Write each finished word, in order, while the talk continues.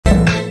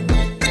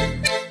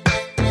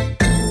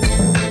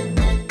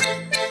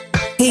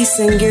Peace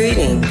and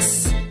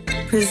greetings.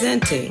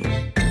 Presenting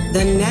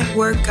the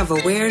Network of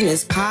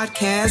Awareness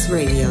podcast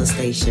radio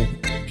station,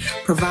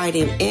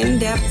 providing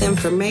in-depth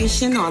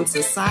information on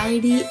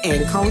society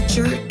and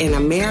culture in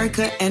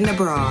America and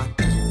abroad,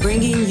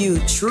 bringing you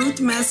truth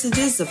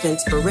messages of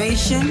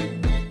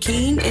inspiration,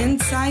 keen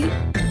insight,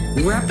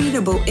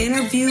 reputable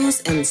interviews,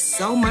 and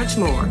so much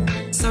more.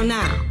 So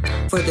now,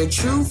 for the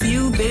truth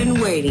you've been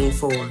waiting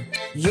for,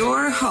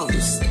 your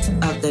host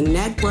of the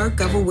Network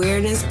of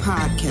Awareness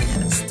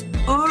podcast,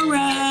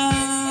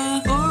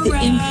 Aura, the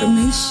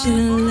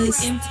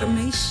informationalist.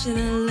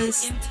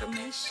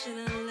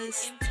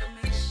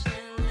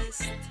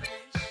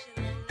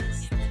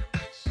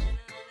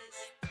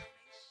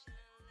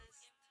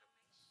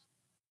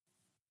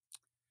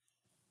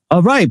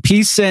 All right,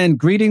 peace and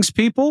greetings,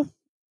 people.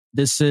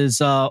 This is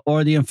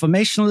Or the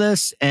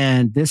Informationalist,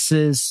 and this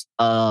is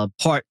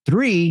part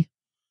 3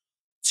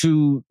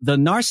 to the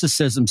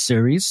Narcissism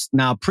series.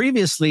 Now,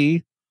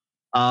 previously,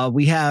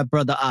 we had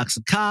Brother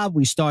Oxacab.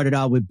 We started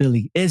out with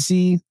Billy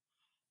Izzy.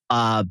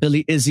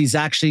 Billy Izzy's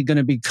actually going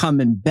to be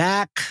coming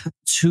back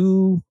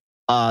to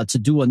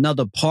do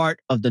another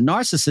part of the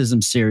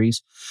Narcissism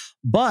series.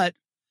 But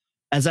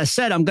as I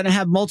said, I'm going to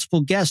have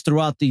multiple guests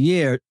throughout the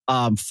year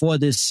for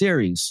this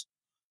series.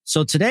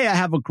 So today I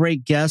have a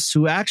great guest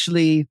who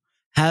actually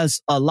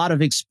has a lot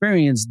of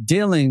experience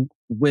dealing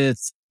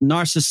with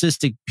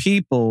narcissistic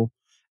people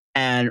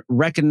and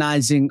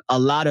recognizing a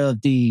lot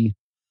of the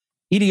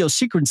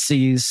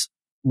idiosyncrasies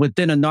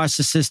within a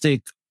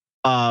narcissistic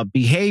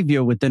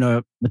behavior within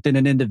an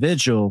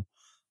individual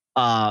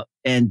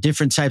and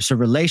different types of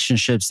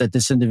relationships that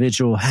this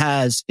individual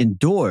has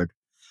endured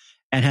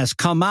and has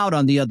come out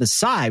on the other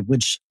side,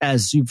 which,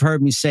 as you've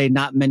heard me say,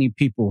 not many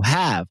people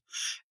have.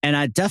 And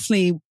I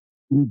definitely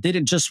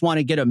didn't just want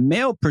to get a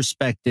male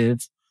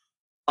perspective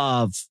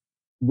of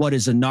what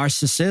is a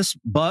narcissist,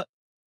 but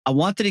I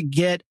wanted to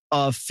get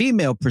a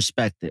female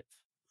perspective.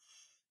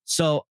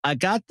 So I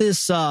got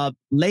this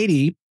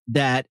lady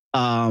that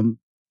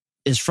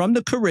is from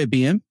the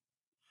Caribbean.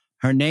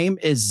 Her name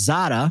is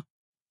Zada.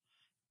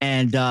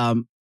 And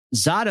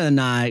Zada and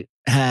I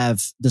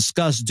have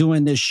discussed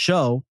doing this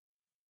show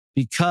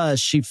because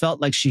she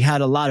felt like she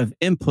had a lot of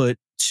input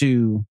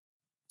to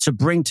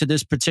bring to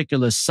this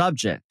particular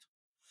subject.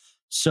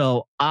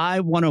 So I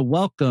want to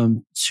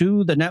welcome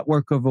to the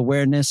Network of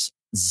Awareness,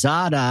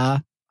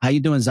 Zada. How you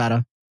doing,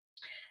 Zada?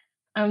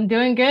 I'm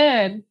doing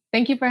good.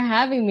 Thank you for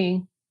having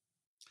me.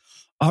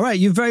 All right.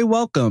 You're very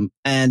welcome.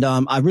 And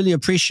I really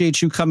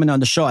appreciate you coming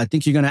on the show. I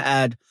think you're going to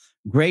add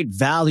great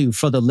value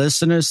for the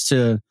listeners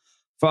for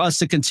us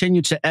to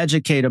continue to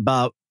educate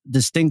about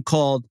this thing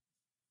called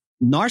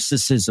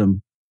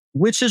narcissism,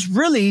 which is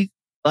really,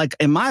 like,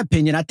 in my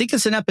opinion, I think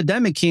it's an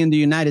epidemic here in the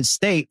United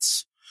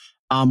States.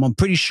 I'm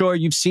pretty sure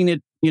you've seen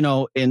it,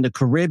 in the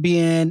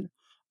Caribbean,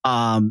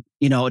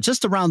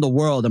 just around the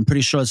world. I'm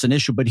pretty sure it's an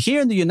issue. But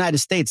here in the United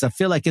States, I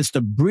feel like it's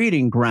the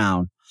breeding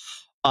ground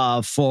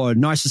for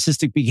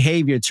narcissistic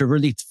behavior to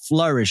really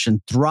flourish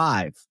and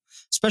thrive,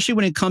 especially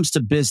when it comes to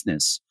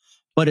business.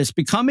 But it's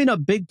becoming a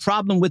big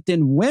problem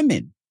within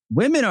women.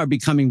 Women are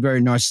becoming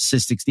very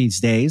narcissistic these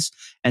days,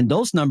 and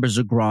those numbers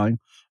are growing.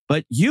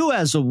 But you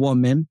as a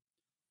woman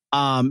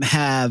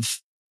have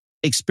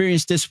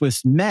experienced this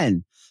with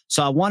men.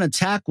 So I want to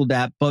tackle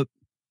that. But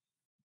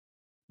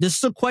this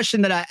is a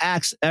question that I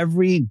ask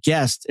every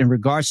guest in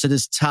regards to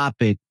this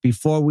topic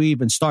before we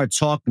even start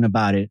talking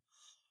about it.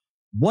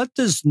 What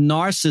does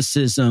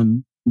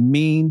narcissism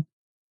mean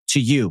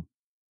to you?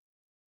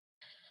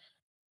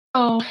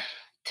 Oh,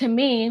 to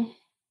me,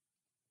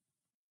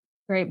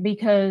 right,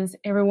 because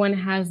everyone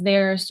has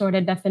their sort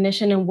of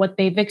definition and what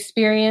they've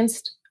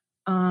experienced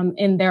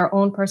in their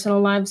own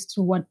personal lives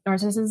to what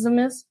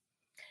narcissism is.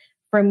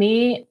 For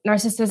me,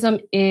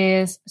 narcissism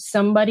is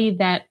somebody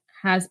that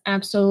has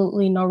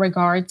absolutely no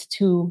regards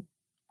to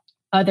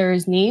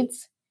others'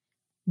 needs,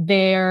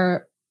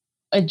 their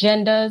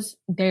agendas.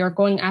 They are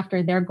going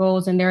after their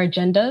goals and their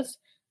agendas.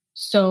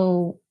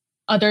 So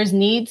others'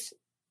 needs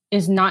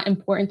is not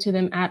important to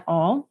them at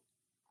all.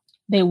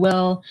 They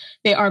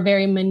are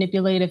very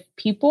manipulative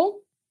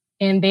people,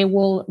 and they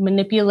will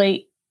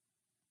manipulate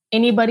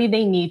anybody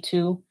they need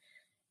to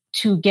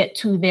get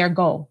to their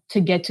goal,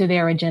 to get to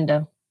their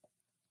agenda.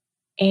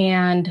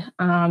 And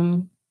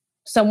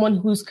someone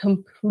who's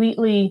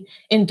completely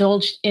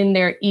indulged in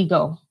their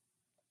ego.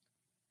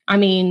 I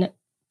mean,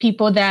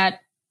 people that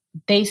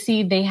they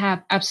see they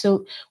have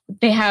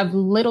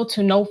little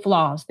to no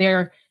flaws.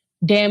 They're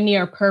damn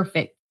near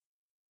perfect.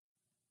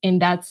 And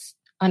that's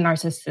a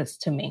narcissist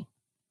to me.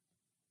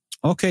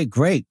 Okay,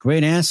 great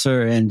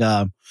answer. And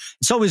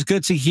it's always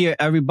good to hear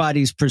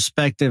everybody's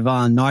perspective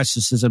on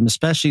narcissism,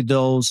 especially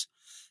those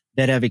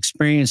that have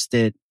experienced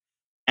it.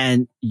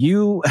 And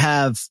you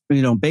have,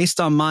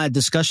 based on my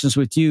discussions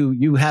with you,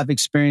 you have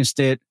experienced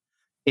it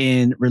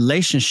in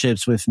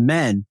relationships with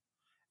men.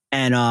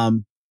 And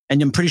I'm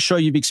pretty sure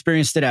you've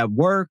experienced it at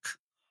work,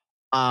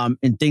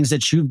 in things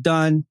that you've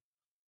done.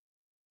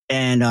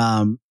 And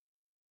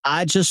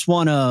I just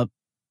want to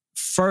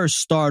first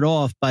start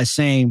off by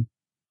saying,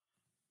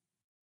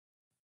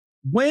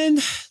 When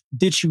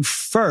did you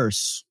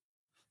first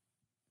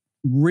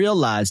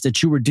realize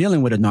that you were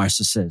dealing with a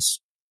narcissist?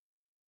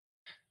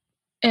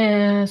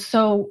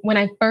 So when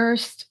I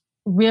first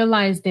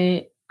realized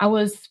it, I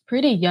was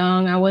pretty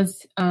young. I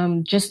was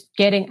just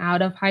getting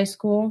out of high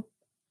school.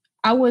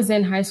 I was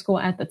in high school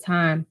at the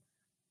time.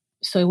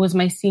 So it was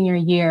my senior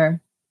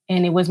year,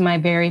 and it was my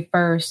very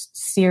first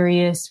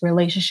serious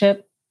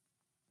relationship.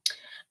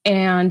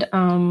 And,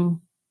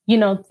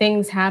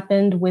 things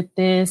happened with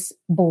this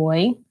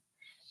boy.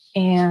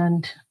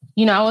 And,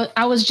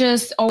 I was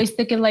just always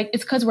thinking like,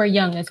 it's because we're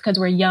young. It's because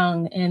we're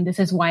young. And this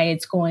is why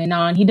it's going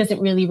on. He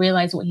doesn't really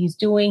realize what he's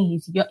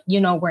doing.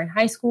 We're in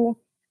high school.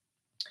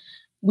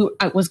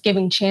 I was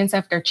giving chance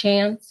after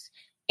chance.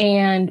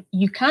 And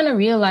you kind of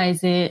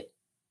realize it.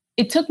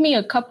 It took me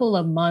a couple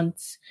of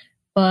months,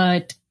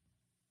 but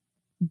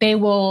they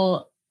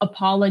will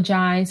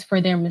apologize for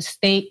their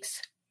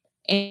mistakes.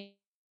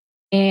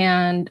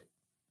 And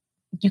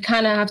you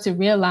kind of have to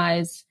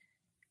realize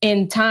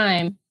in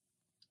time,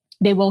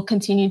 they will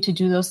continue to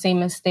do those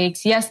same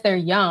mistakes. Yes, they're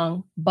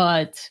young,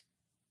 but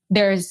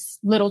there's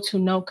little to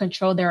no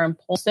control. They're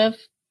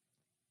impulsive.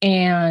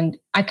 And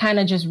I kind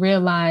of just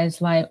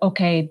realized like,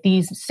 okay,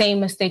 these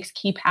same mistakes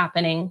keep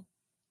happening.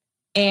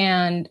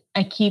 And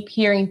I keep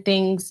hearing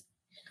things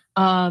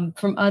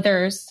from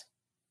others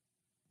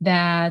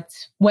that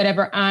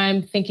whatever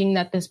I'm thinking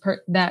that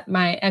that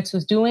my ex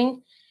was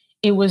doing,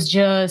 it was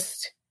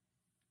just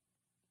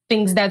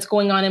things that's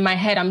going on in my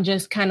head. I'm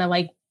just kind of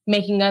like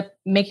making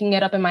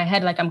it up in my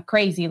head like I'm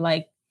crazy,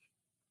 like,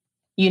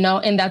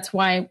 and that's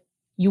why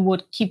you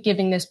would keep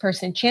giving this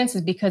person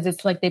chances, because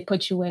it's like they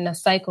put you in a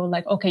cycle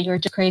like, okay, you're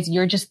just crazy.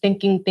 You're just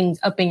thinking things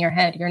up in your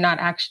head. You're not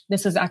actually,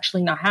 this is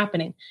actually not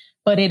happening,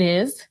 but it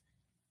is.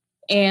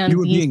 And you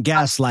were being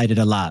gaslighted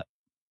a lot.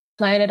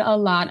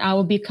 I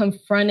will be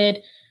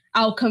confronted.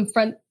 I'll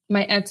confront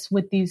my ex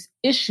with these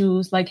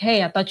issues like,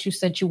 hey, I thought you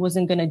said you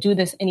wasn't going to do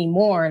this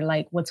anymore.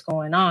 Like, what's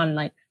going on?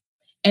 Like,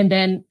 and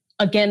then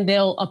again,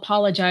 they'll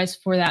apologize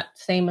for that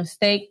same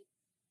mistake.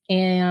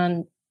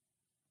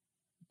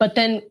 But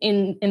then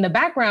in the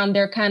background,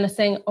 they're kind of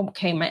saying,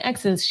 okay, my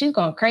ex she's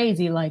going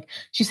crazy. Like,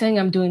 she's saying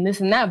I'm doing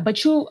this and that,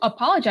 but you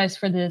apologize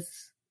for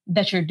this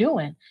that you're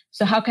doing.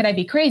 So how could I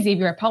be crazy if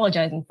you're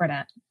apologizing for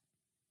that?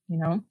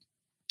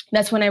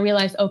 That's when I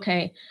realized,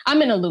 okay,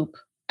 I'm in a loop.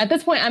 At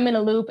this point, I'm in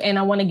a loop and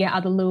I want to get out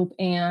of the loop.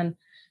 And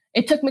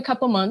it took me a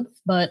couple months,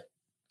 but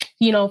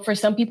for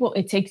some people,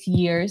 it takes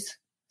years.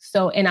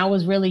 So, and I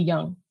was really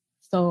young.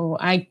 So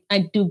I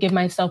do give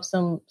myself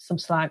some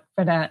slack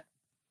for that.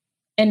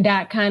 And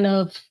that kind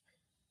of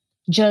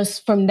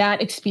just from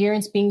that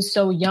experience being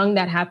so young,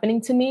 that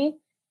happening to me,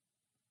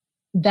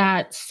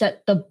 that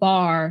set the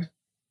bar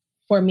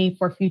for me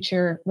for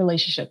future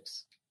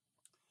relationships.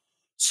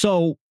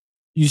 So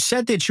you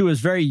said that you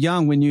was very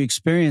young when you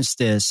experienced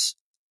this.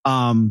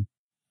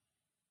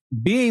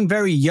 Being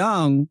very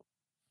young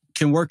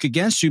can work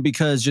against you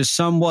because you're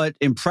somewhat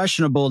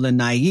impressionable and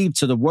naive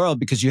to the world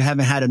because you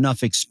haven't had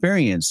enough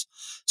experience.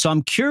 So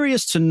I'm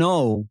curious to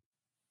know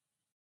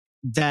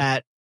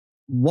that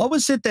what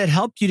was it that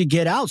helped you to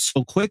get out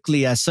so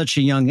quickly at such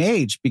a young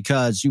age?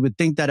 Because you would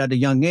think that at a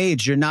young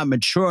age, you're not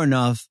mature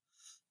enough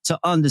to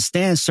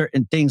understand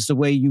certain things the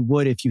way you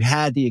would if you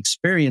had the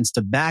experience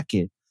to back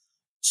it.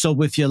 So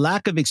with your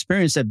lack of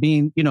experience at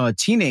being, a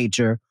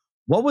teenager,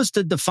 what was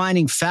the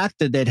defining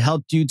factor that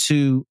helped you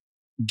to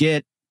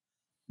get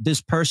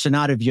this person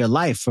out of your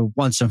life for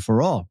once and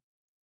for all?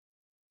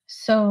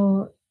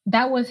 So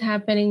that was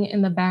happening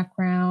in the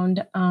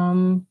background.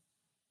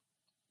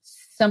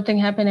 Something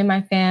happened in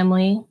my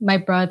family. My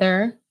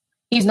brother,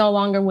 he's no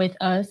longer with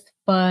us,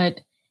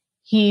 but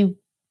we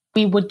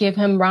would give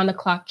him round the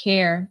clock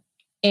care.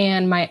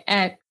 And my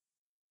ex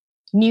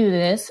knew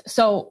this.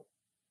 So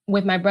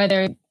with my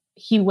brother,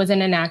 he was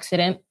in an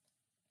accident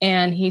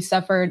and he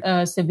suffered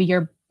a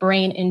severe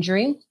brain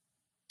injury.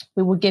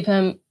 We would give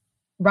him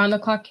round the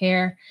clock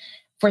care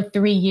for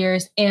 3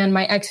 years. And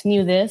my ex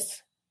knew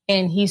this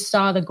and he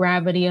saw the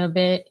gravity of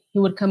it. He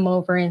would come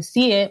over and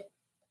see it.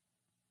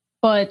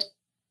 But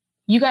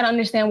you got to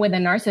understand with a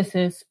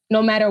narcissist,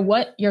 no matter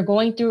what you're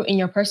going through in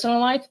your personal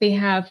life, they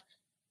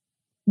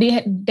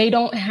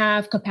don't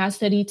have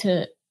capacity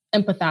to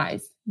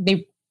empathize.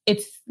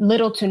 It's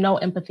little to no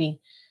empathy.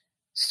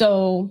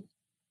 So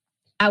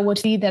I would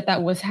see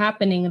that was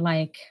happening.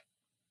 Like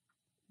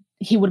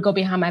he would go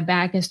behind my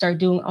back and start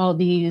doing all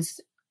these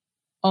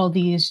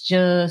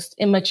just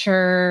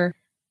immature,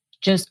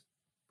 just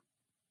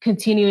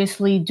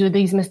continuously do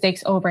these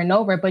mistakes over and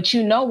over. But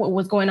what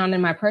was going on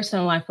in my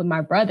personal life with my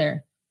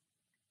brother.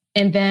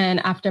 And then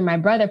after my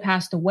brother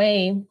passed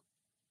away,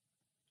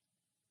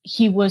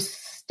 he was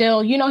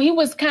still, he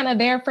was kind of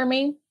there for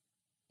me.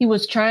 He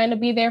was trying to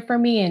be there for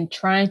me and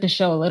trying to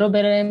show a little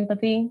bit of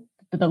empathy,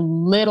 the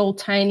little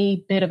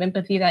tiny bit of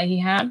empathy that he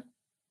had,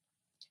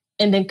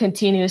 and then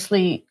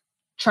continuously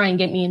try and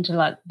get me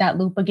into that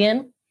loop again.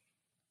 And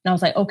I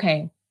was like,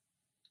 okay,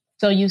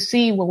 so you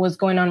see what was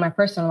going on in my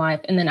personal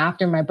life. And then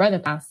after my brother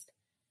passed,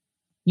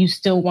 you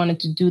still wanted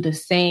to do the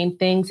same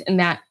things. And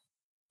that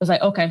was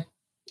like, okay,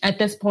 at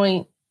this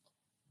point,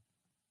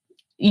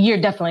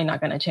 you're definitely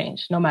not going to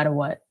change no matter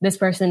what. This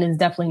person is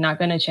definitely not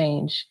going to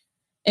change.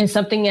 And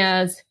something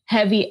as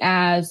heavy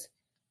as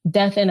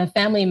death in a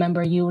family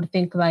member, you would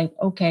think like,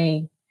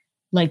 okay,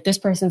 like this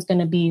person's going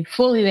to be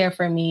fully there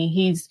for me.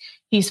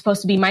 He's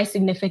supposed to be my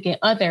significant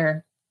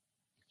other.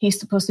 He's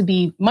supposed to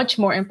be much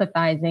more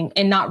empathizing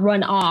and not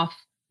run off,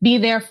 be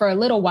there for a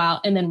little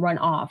while and then run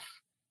off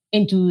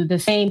and do the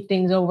same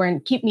things over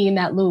and keep me in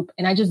that loop.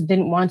 And I just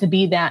didn't want to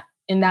be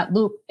in that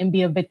loop and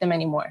be a victim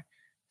anymore.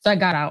 So I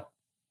got out.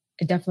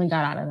 I definitely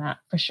got out of that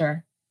for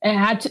sure.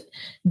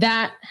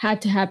 That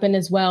had to happen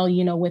as well,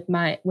 you know, with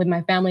my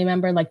family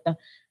member, like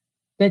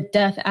the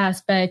death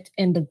aspect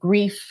and the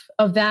grief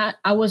of that.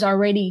 I was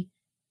already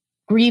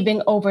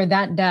grieving over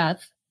that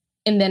death.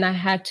 And then I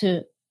had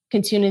to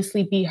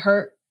continuously be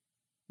hurt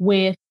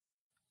with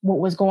what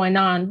was going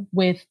on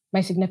with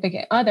my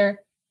significant other.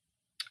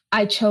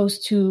 I chose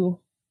to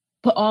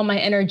put all my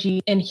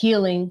energy and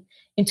healing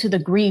into the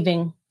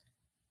grieving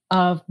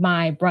of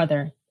my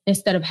brother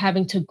instead of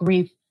having to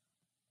grieve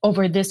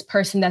over this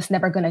person that's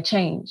never going to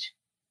change.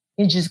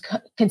 You just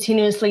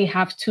continuously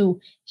have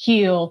to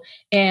heal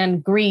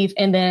and grieve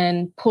and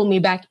then pull me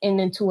back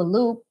into a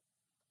loop.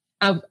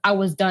 I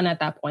was done at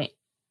that point.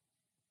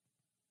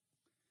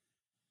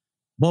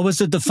 What was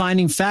the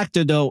defining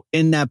factor, though,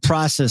 in that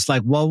process?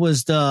 Like, what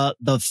was the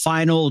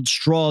final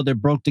straw that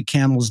broke the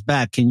camel's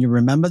back? Can you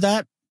remember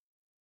that?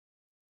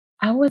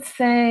 I would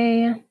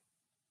say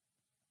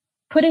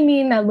putting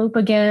me in that loop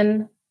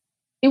again.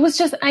 It was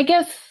just, I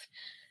guess,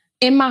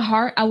 in my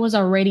heart, I was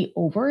already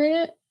over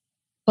it,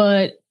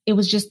 but it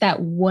was just that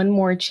one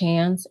more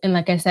chance. And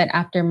like I said,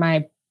 after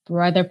my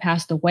brother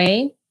passed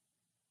away,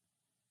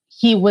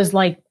 he was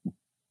like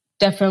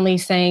definitely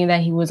saying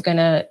that he was going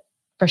to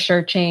for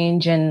sure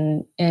change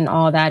and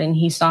all that. And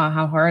he saw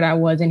how hard I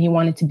was and he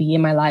wanted to be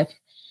in my life.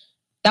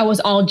 That was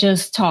all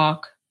just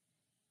talk.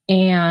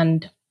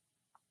 And,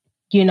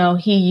 you know,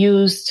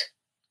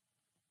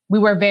 we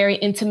were very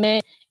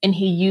intimate and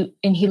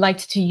he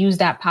liked to use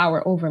that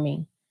power over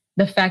me.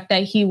 The fact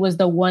that he was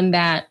the one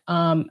that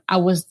I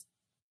was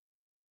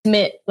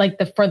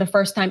for the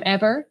first time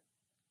ever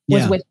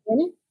was with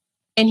him.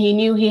 And he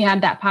knew he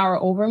had that power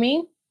over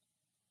me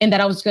and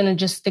that I was going to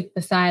just stick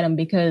beside him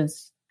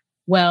because,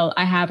 well,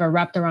 I have her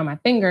wrapped around my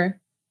finger.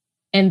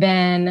 And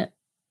then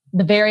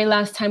the very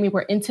last time we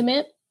were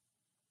intimate,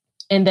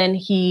 and then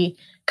he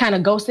kind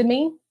of ghosted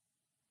me.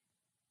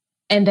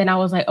 And then I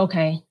was like,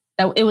 okay,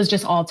 it was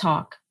just all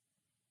talk.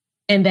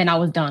 And then I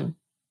was done.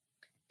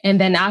 And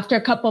then after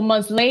a couple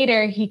months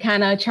later, he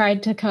kind of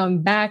tried to come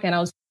back. And I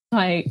was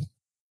like,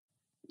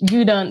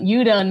 you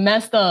done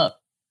messed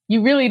up.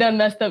 You really done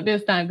messed up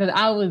this time because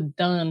I was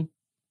done.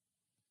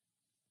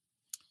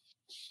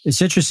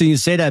 It's interesting you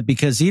say that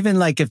because even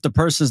like if the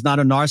person's not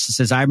a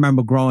narcissist, I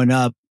remember growing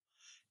up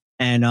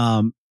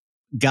and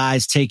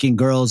guys taking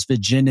girls'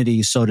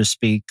 virginity, so to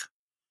speak,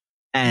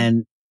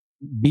 and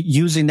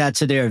using that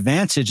to their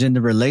advantage in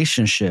the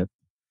relationship.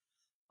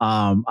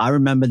 I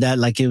remember that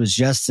like it was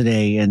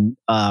yesterday, and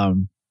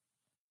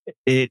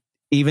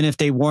even if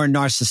they weren't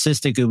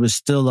narcissistic, it was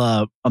still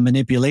a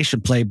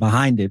manipulation play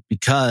behind it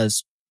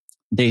because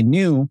they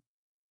knew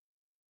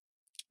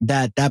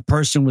that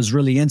person was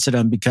really into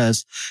them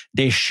because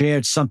they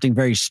shared something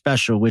very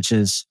special, which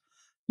is,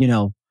 you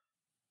know,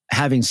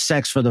 having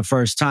sex for the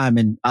first time.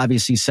 And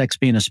obviously sex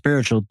being a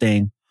spiritual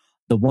thing,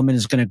 the woman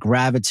is going to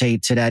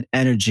gravitate to that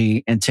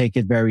energy and take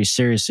it very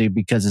seriously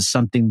because it's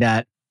something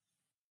that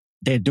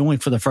they're doing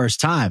for the first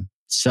time.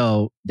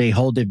 So they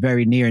hold it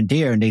very near and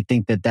dear and they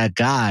think that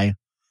guy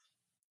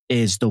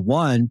is the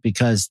one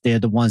because they're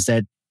the ones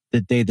that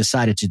they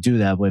decided to do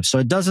that with. So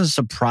it doesn't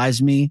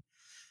surprise me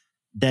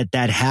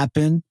that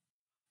happened.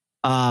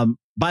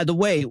 By the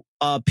way,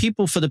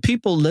 for the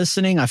people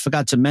listening, I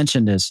forgot to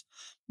mention this.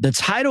 The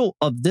title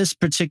of this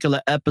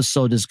particular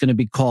episode is going to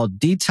be called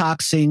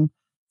Detoxing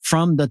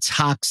from the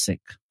Toxic.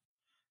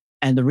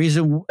 And the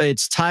reason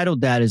it's titled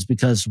that is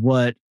because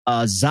what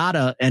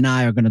Zada and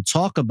I are going to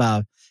talk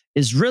about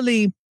is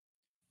really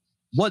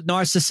what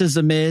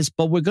narcissism is,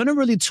 but we're going to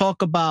really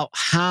talk about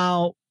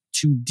how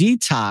to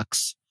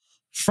detox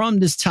from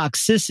this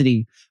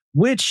toxicity,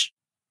 which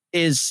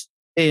is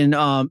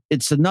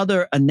it's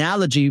another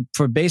analogy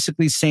for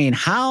basically saying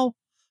how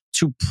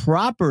to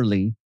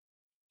properly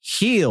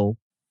heal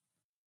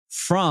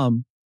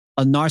from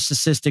a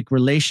narcissistic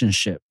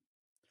relationship.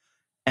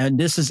 And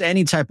this is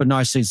any type of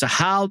narcissism,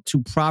 how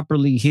to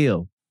properly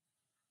heal.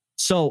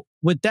 So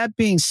with that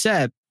being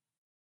said,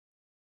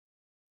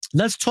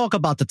 let's talk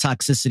about the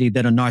toxicity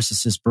that a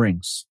narcissist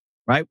brings,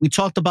 right? We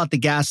talked about the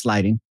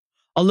gaslighting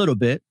a little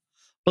bit,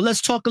 but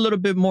let's talk a little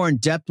bit more in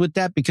depth with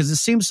that because it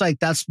seems like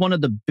that's one of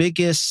the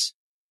biggest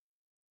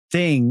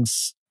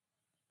things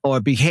or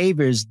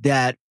behaviors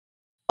that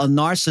a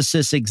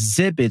narcissist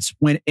exhibits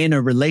when in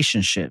a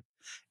relationship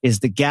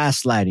is the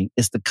gaslighting.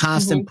 It's the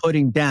constant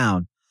putting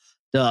down,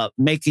 the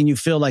making you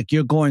feel like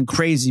you're going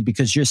crazy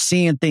because you're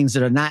seeing things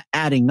that are not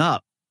adding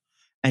up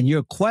and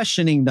you're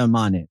questioning them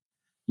on it.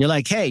 You're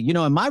like, hey, you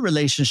know, in my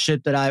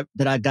relationship that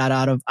I got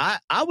out of,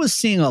 I was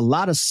seeing a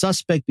lot of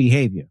suspect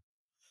behavior,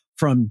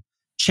 from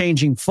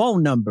changing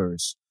phone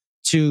numbers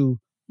to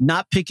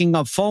not picking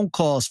up phone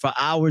calls for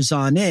hours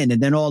on end. And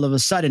then all of a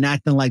sudden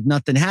acting like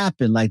nothing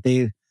happened.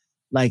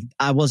 Like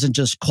I wasn't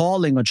just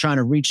calling or trying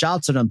to reach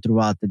out to them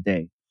throughout the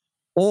day,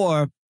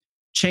 or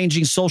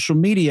changing social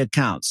media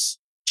accounts,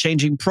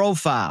 changing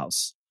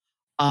profiles,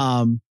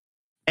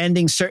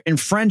 ending certain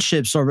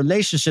friendships or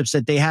relationships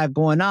that they have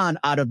going on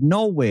out of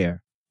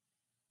nowhere.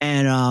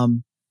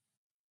 And,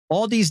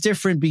 all these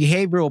different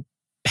behavioral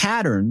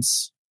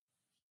patterns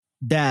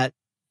that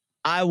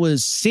I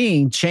was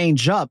seeing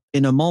change up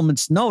in a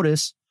moment's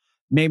notice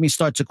made me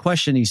start to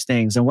question these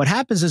things. And what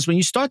happens is when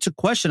you start to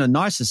question a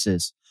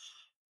narcissist,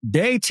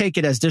 they take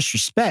it as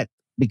disrespect,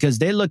 because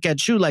they look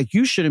at you like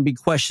you shouldn't be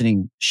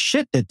questioning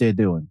shit that they're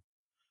doing.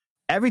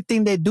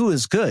 Everything they do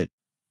is good.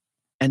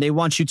 And they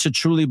want you to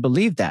truly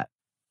believe that.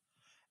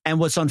 And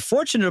what's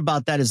unfortunate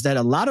about that is that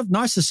a lot of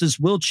narcissists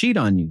will cheat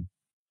on you,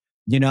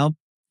 you know,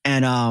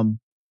 and,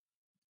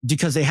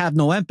 because they have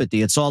no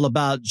empathy. It's all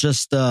about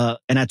just, and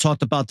I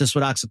talked about this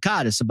with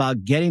Oxycontin. It's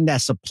about getting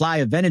that supply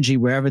of energy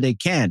wherever they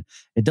can.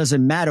 It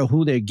doesn't matter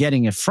who they're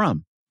getting it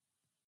from.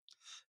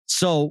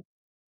 So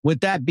with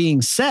that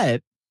being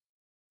said,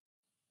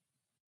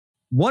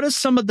 what are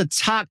some of the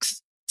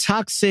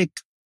toxic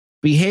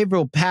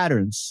behavioral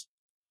patterns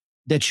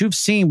that you've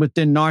seen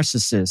within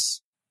narcissists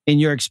in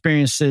your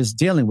experiences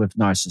dealing with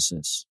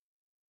narcissists?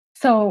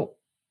 So,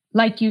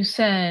 like you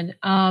said,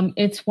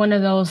 it's one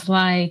of those,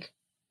 like,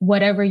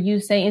 whatever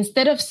you say,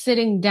 instead of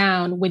sitting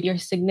down with your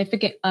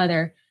significant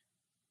other,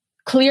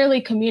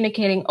 clearly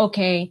communicating,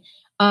 okay,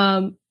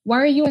 why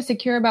are you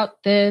insecure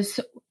about this?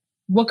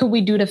 What could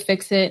we do to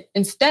fix it?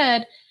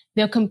 Instead,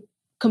 they'll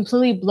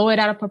completely blow it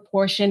out of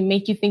proportion,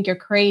 make you think you're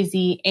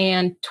crazy,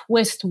 and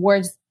twist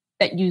words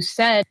that you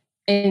said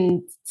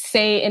and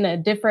say in a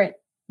different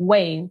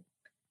way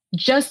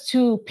just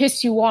to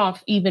piss you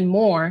off even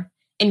more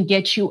and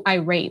get you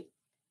irate.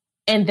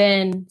 And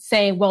then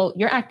say, well,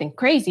 you're acting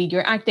crazy.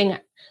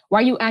 Why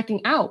are you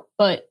acting out?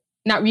 But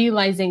not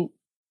realizing,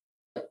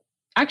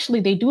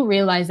 actually, they do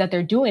realize that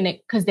they're doing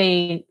it because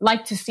they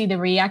like to see the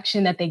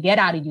reaction that they get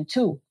out of you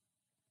too.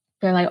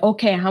 They're like,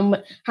 okay,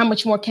 how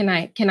much more can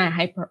I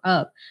hype her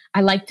up?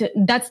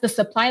 That's the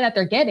supply that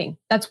they're getting.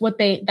 That's what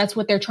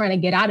they're trying to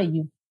get out of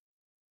you.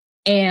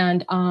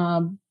 And,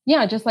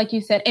 yeah, just like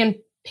you said, and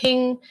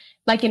ping,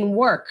 like in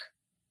work,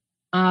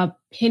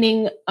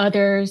 pinning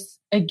others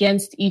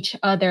against each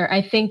other.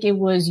 I think it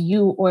was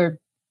you or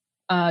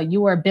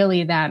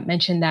Billy that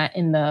mentioned that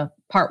in the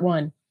part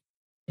 1.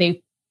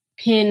 They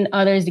pin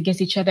others against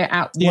each other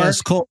at work. Yeah,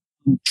 it's called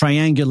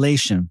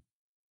triangulation.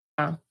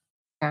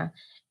 Yeah.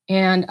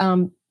 And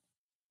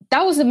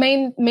that was the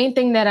main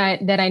thing that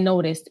I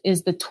noticed,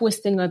 is the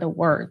twisting of the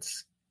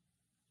words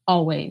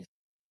always.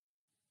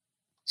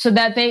 So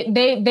that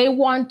they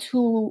want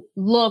to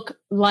look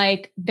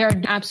like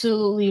there's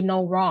absolutely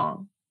no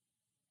wrong.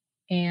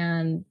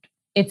 And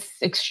it's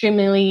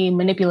extremely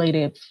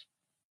manipulative.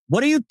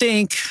 What do you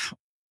think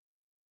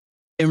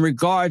in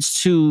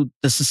regards to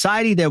the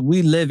society that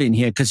we live in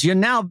here? Because you're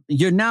now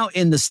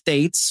in the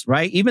States,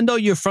 right? Even though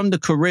you're from the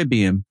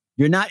Caribbean,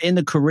 you're not in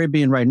the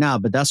Caribbean right now,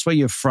 but that's where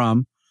you're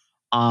from.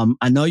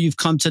 I know you've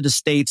come to the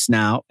States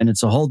now, and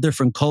it's a whole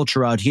different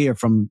culture out here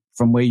from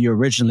where you're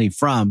originally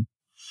from.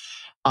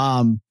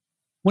 When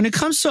it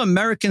comes to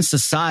American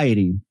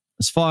society,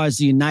 as far as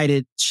the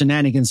United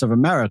Shenanigans of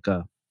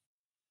America,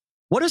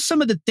 what are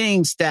some of the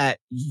things that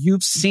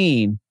you've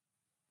seen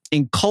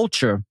in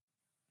culture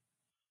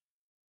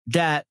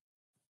that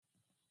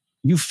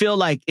you feel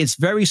like it's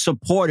very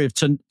supportive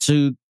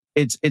to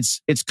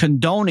it's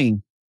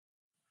condoning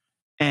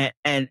and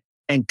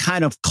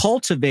kind of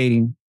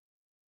cultivating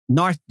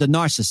the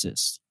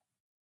narcissist,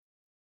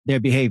 their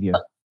behavior?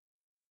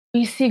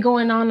 We see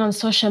going on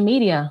social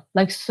media.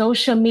 Like,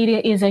 social media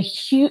is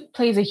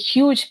plays a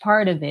huge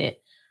part of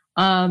it.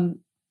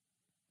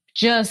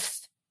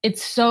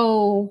 It's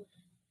so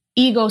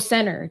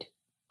ego-centered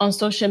on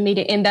social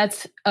media. And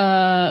that's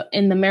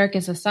in the American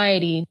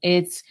society.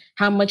 It's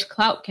how much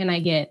clout can I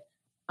get?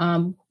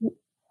 Who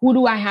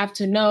do I have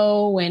to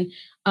know? And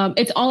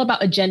it's all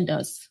about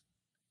agendas.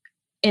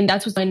 And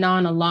that's what's going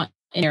on a lot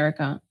in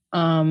America.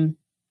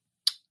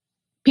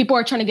 People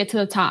are trying to get to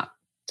the top.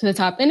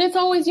 And it's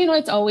always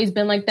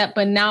been like that.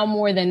 But now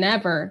more than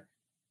ever,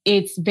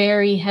 it's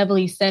very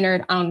heavily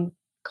centered on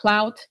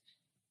clout,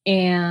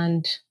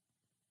 and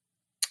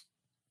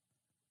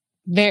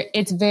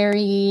it's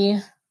very,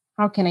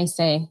 how can I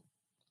say?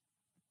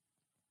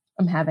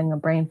 I'm having a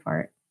brain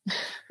fart.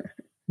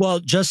 Well,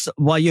 just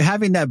while you're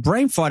having that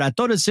brain fart, I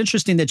thought it's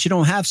interesting that you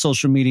don't have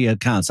social media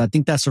accounts. I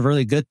think that's a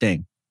really good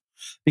thing,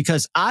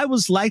 because I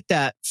was like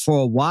that for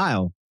a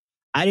while.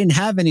 I didn't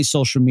have any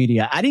social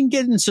media. I didn't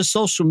get into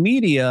social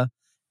media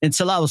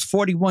until I was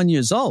 41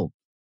 years old.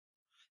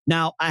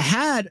 Now, I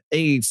had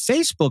a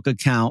Facebook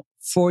account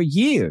for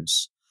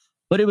years,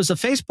 but it was a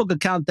Facebook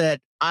account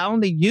that I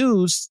only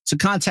used to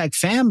contact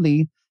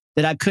family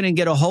that I couldn't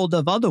get a hold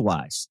of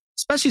otherwise,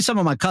 especially some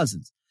of my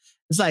cousins.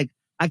 It's like,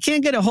 I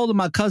can't get a hold of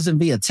my cousin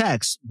via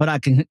text, but I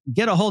can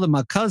get a hold of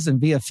my cousin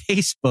via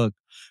Facebook,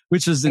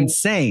 which was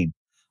insane.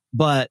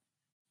 But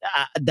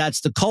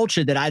that's the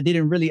culture that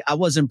I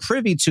wasn't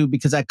privy to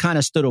because I kind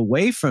of stood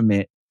away from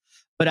it.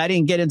 But I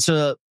didn't get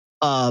into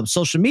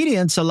social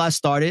media until I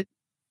started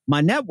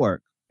my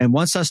network. And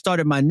once I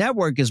started my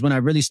network is when I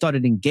really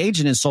started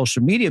engaging in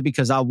social media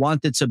because I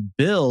wanted to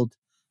build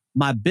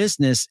my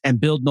business and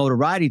build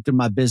notoriety through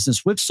my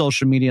business with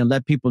social media and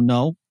let people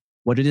know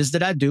what it is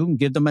that I do and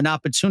give them an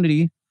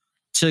opportunity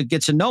to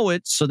get to know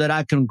it so that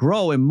I can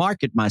grow and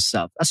market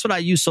myself. That's what I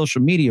use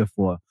social media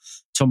for,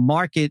 to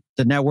market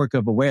the network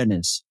of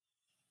awareness.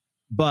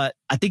 But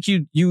I think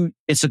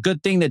it's a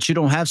good thing that you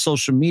don't have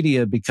social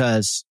media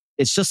because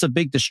it's just a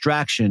big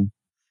distraction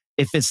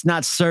if it's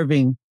not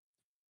serving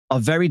a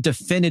very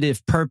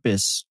definitive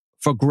purpose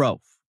for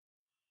growth.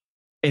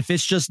 If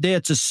it's just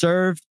there to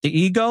serve the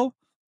ego,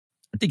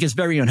 I think it's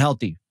very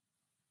unhealthy.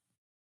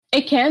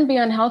 It can be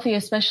unhealthy,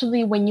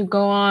 especially when you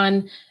go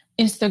on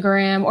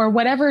Instagram or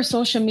whatever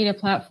social media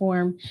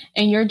platform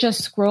and you're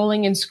just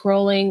scrolling and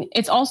scrolling.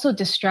 It's also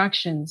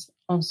distractions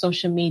on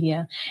social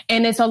media.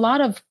 And it's a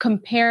lot of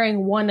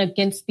comparing one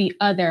against the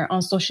other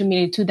on social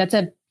media too. That's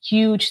a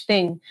huge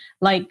thing.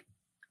 Like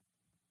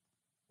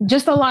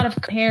just a lot of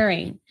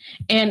comparing,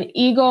 and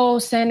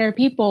ego-centered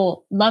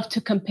people love to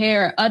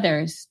compare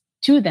others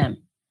to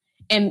them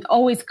and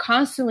always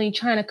constantly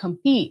trying to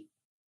compete.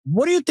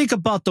 What do you think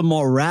about the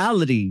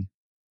morality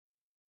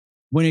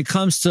when it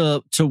comes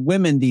to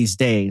women these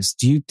days?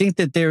 Do you think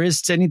that there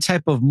is any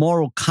type of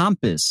moral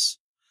compass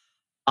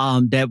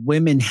that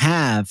women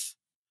have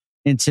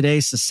in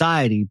today's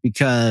society?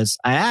 Because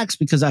I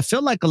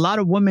feel like a lot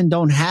of women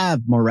don't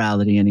have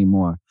morality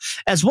anymore,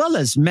 as well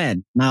as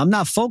men. Now, I'm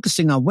not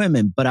focusing on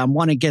women, but I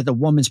want to get the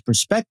woman's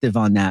perspective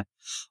on that.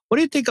 What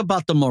do you think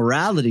about the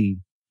morality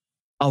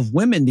of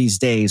women these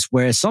days,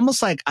 where it's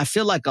almost like I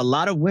feel like a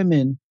lot of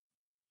women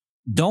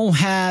don't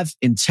have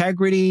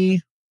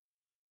integrity.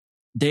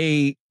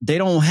 They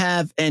don't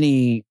have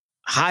any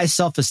high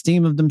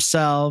self-esteem of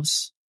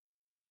themselves.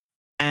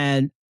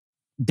 And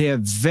they're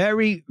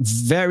very,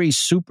 very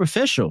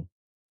superficial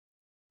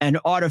and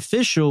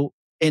artificial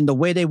in the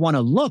way they want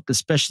to look,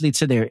 especially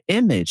to their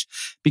image.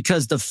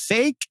 Because the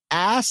fake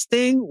ass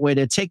thing where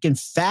they're taking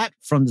fat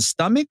from the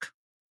stomach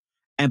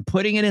and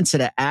putting it into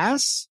the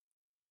ass,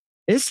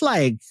 it's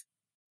like,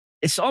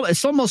 it's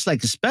almost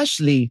like,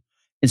 especially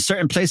in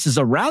certain places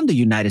around the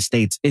United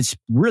States, it's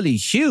really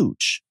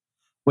huge,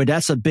 where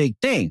that's a big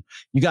thing.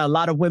 You got a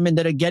lot of women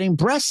that are getting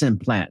breast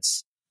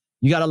implants.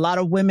 You got a lot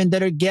of women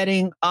that are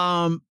getting,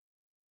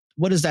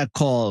 what is that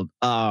called?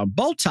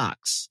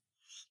 Botox.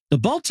 The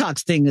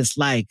Botox thing is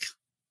like,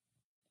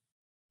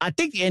 I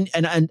think, and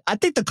I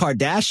think the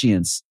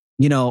Kardashians,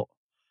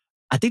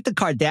 I think the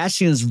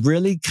Kardashians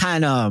really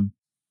kind of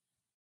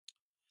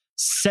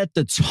set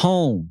the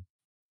tone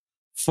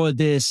for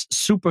this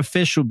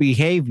superficial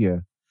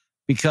behavior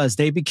because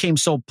they became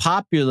so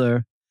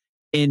popular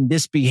in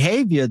this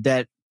behavior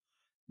that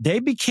they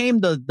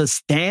became the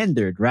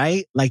standard,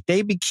 right? Like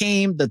they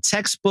became the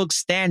textbook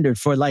standard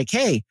for like,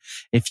 hey,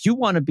 if you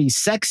want to be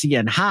sexy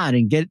and hot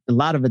and get a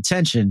lot of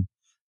attention,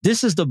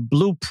 this is the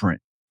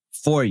blueprint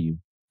for you.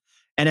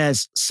 And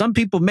as some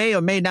people may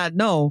or may not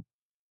know,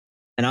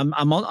 and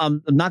I'm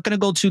not going to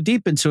go too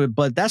deep into it,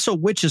 but that's a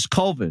witch's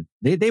coven.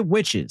 They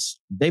witches.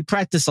 They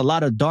practice a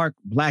lot of dark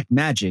black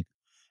magic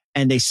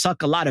and they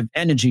suck a lot of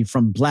energy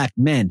from black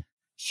men.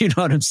 You know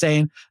what I'm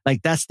saying?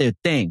 Like that's their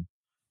thing.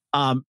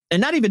 And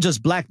not even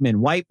just black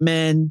men, white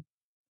men,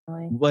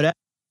 whatever,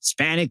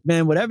 Hispanic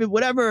men,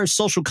 whatever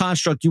social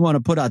construct you want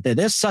to put out there.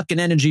 They're sucking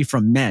energy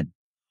from men.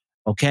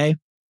 Okay.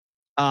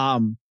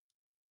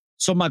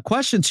 So my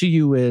question to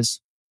you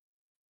is,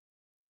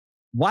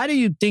 why do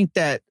you think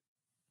that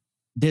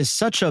there's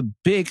such a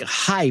big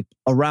hype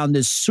around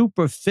this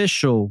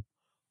superficial,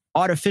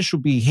 artificial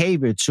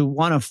behavior to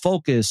want to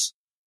focus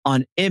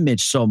on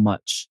image so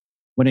much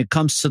when it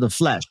comes to the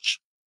flesh?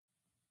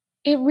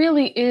 It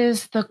really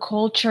is the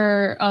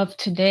culture of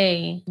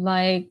today.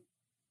 Like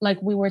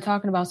we were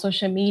talking about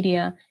social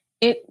media.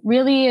 It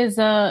really is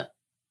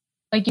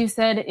like you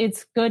said,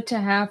 it's good to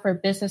have for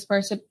business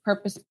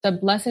purpose, a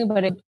blessing,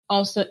 but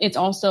it's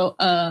also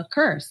a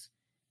curse.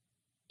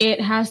 It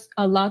has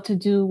a lot to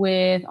do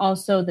with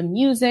also the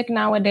music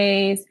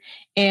nowadays.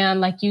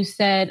 And like you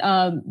said,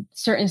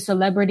 certain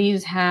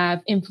celebrities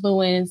have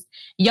influenced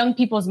young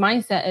people's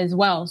mindset as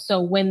well.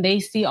 So when they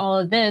see all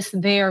of this,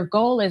 their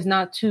goal is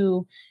not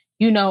to,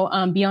 be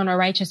on a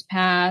righteous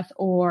path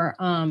or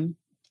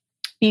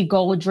be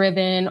goal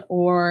driven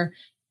or,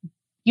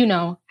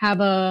 have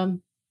a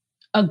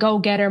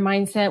go-getter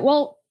mindset.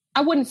 Well,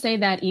 I wouldn't say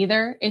that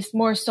either. It's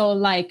more so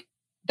like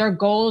their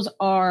goals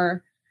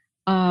are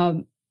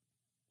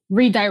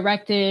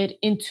redirected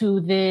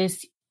into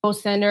this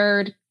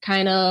ego-centered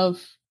kind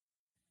of,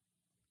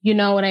 you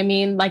know what I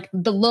mean? Like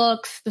the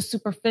looks, the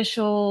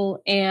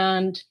superficial,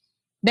 and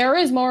there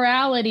is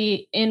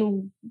morality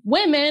in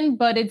women,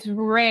 but it's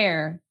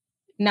rare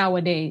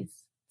nowadays.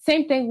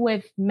 Same thing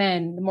with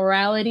men. The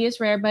morality is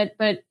rare,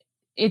 but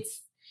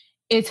it's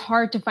it's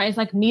hard to find. It's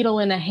like needle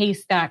in a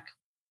haystack,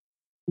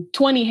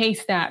 20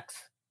 haystacks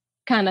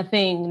kind of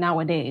thing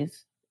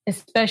nowadays,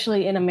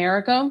 especially in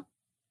America.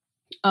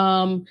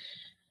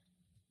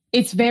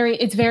 It's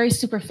very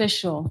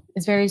superficial.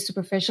 It's very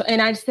superficial.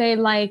 And I'd say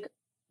like,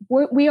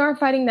 we are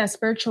fighting that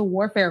spiritual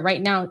warfare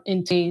right now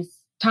in today's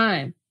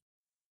time.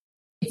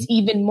 It's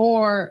even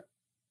more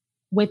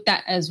with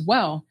that as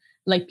well.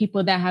 Like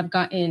people that have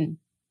gotten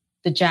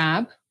the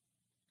jab.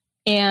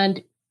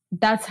 And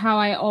that's how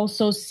I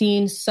also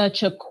seen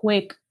such a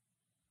quick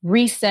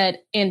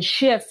reset and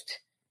shift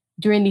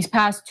during these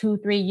past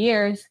 2-3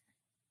 years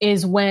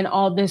is when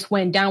all this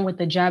went down with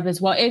the jab as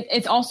well.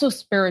 It's also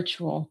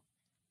spiritual.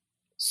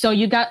 So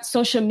you got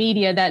social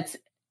media that's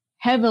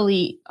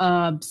heavily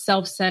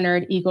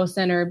self-centered,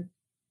 ego-centered,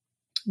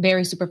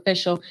 very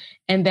superficial.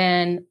 And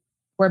then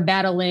we're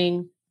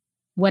battling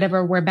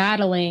whatever we're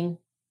battling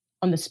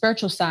on the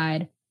spiritual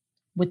side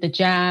with the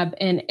jab.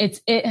 And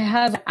it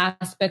has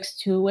aspects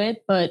to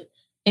it, but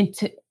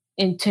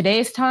in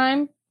today's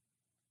time,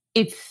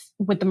 it's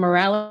with the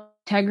morality,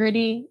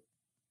 integrity,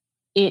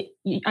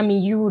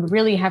 you would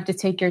really have to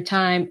take your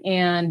time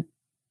and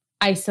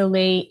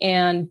isolate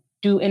and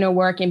do inner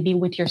work and be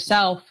with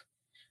yourself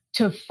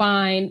to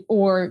find,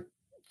 or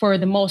for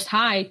the Most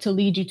High to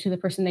lead you to the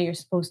person that you're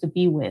supposed to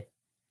be with.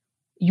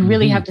 You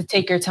really have to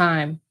take your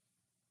time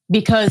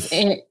because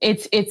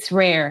it's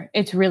rare.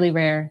 It's really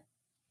rare.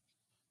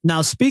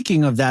 Now,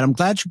 speaking of that, I'm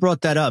glad you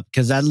brought that up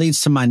because that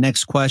leads to my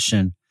next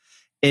question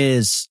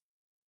is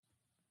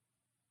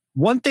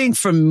one thing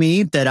for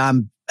me that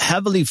I'm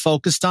heavily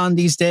focused on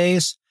these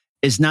days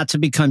is not to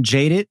become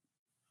jaded.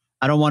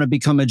 I don't want to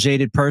become a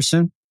jaded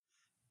person.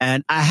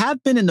 And I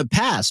have been in the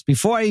past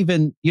before I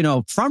even,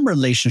 from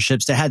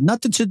relationships that had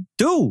nothing to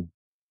do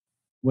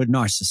with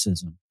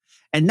narcissism.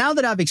 And now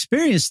that I've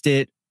experienced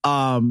it,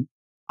 I'm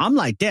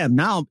like, damn,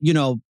 now,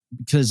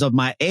 because of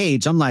my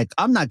age, I'm like,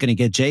 I'm not going to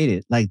get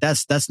jaded. Like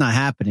that's not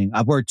happening.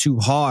 I've worked too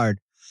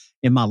hard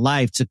in my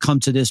life to come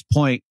to this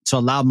point to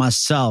allow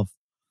myself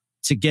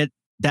to get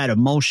that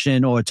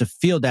emotion or to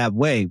feel that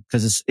way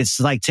because it's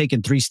like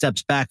taking 3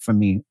 steps back from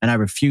me and I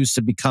refuse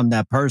to become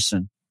that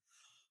person.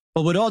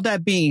 But with all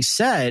that being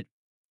said,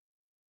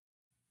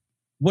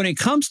 when it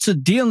comes to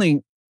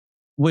dealing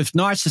with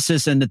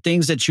narcissists and the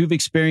things that you've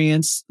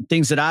experienced,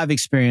 things that I've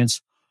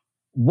experienced,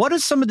 what are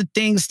some of the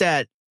things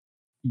that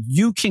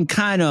you can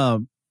kind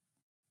of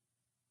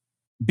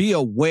be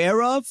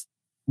aware of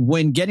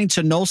when getting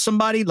to know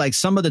somebody, like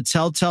some of the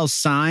telltale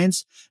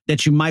signs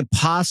that you might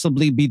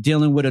possibly be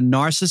dealing with a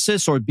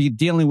narcissist or be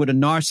dealing with a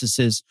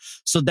narcissist?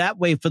 So that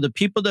way, for the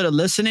people that are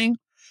listening,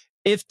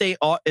 if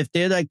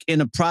they're like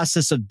in a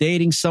process of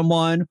dating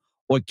someone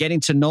or getting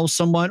to know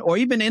someone or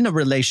even in a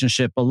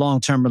relationship, a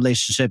long-term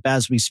relationship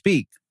as we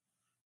speak.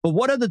 But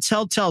what are the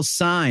telltale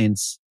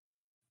signs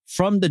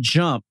from the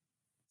jump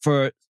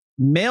for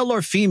male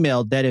or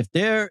female that if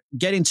they're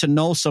getting to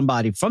know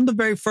somebody from the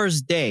very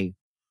first day,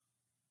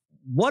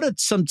 what are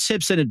some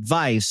tips and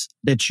advice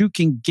that you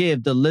can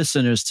give the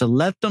listeners to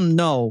let them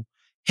know,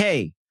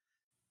 hey,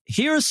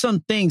 here are some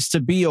things to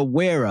be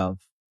aware of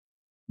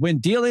when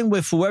dealing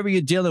with whoever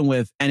you're dealing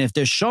with? And if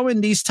they're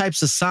showing these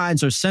types of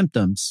signs or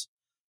symptoms,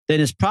 then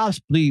it's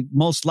probably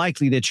most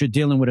likely that you're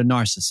dealing with a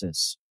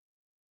narcissist.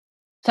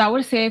 So I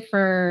would say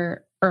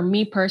for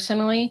me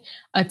personally,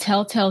 a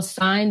telltale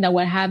sign that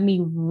would have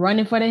me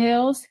running for the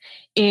hills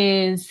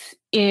is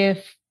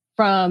if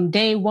from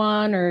day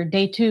 1 or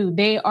day 2,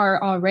 they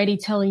are already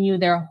telling you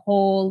their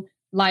whole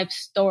life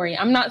story.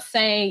 I'm not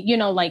saying,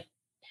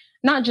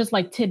 not just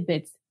like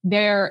tidbits.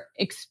 They're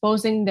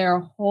exposing their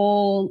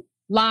whole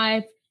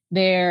life,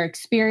 their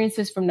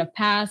experiences from the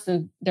past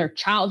and their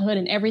childhood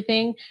and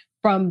everything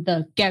from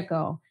the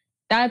get-go.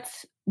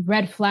 That's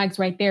red flags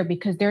right there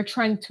because they're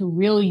trying to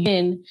reel you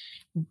in,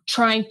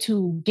 trying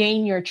to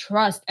gain your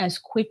trust as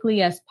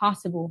quickly as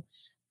possible.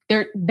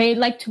 They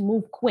like to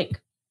move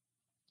quick.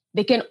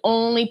 They can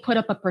only put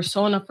up a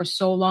persona for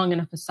so long and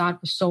a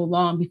facade for so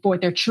long before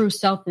their true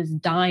self is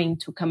dying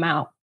to come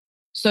out.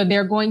 So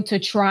they're going to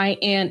try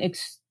and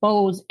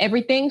expose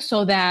everything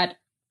so that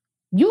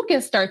you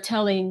can start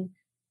telling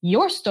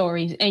your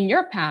stories and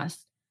your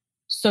past.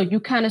 So you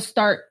kind of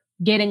start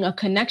getting a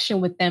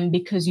connection with them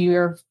because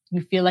you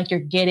feel like you're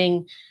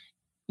getting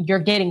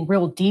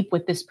real deep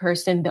with this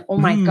person. Oh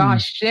my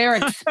gosh, they're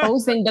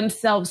exposing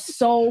themselves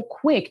so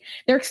quick.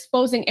 They're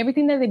exposing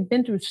everything that they've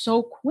been through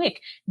so quick.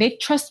 They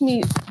trust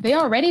me. They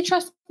already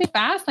trust me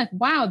fast. Like,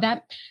 wow,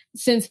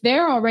 since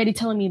they're already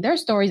telling me their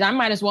stories, I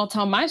might as well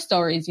tell my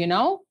stories,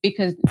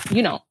 because,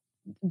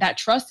 that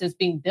trust is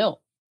being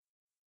built.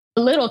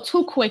 A little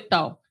too quick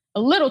though.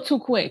 A little too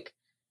quick.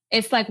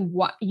 It's like,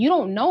 what? You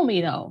don't know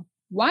me though.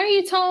 Why are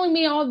you telling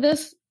me all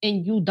this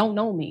and you don't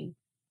know me?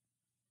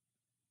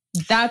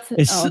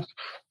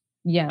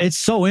 It's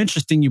so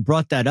interesting you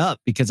brought that up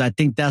because I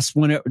think that's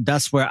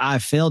where I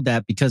failed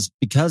at because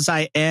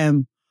I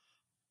am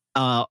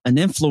an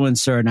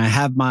influencer and I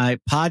have my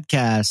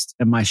podcast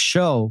and my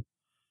show.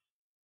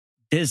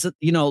 Is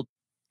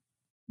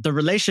the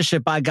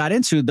relationship I got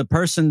into, the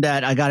person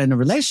that I got in a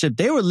relationship,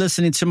 they were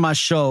listening to my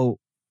show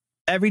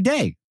every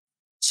day.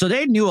 So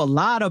they knew a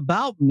lot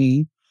about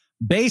me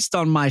based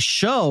on my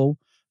show,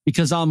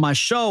 because on my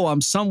show,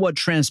 I'm somewhat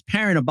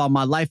transparent about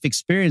my life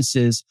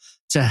experiences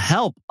to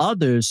help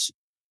others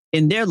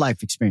in their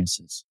life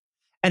experiences.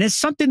 And it's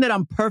something that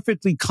I'm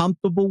perfectly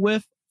comfortable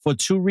with for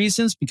two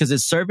reasons, because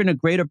it's serving a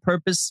greater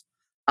purpose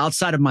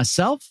outside of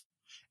myself,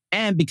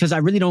 and because I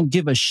really don't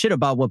give a shit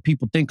about what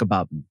people think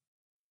about me.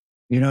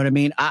 You know what I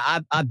mean?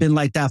 I've been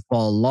like that for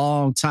a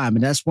long time.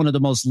 And that's one of the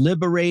most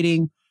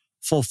liberating,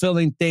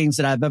 fulfilling things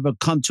that I've ever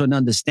come to an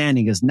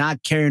understanding, is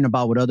not caring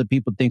about what other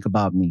people think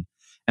about me.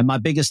 And my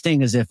biggest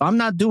thing is, if I'm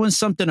not doing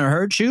something to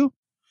hurt you,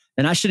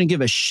 then I shouldn't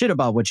give a shit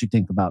about what you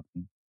think about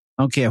me.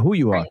 I don't care who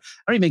you are. Right.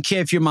 I don't even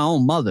care if you're my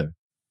own mother.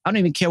 I don't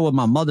even care what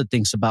my mother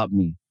thinks about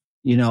me,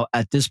 you know,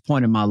 at this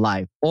point in my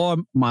life, or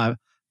my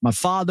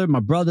father, my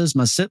brothers,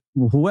 my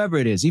whoever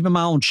it is, even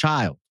my own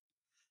child.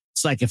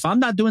 It's like, if I'm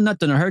not doing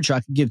nothing to hurt you,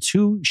 I can give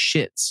two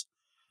shits.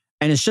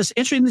 And it's just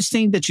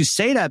interesting that you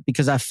say that,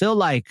 because I feel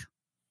like,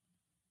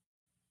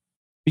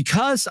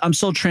 because I'm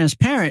so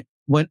transparent,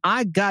 when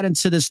I got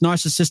into this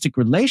narcissistic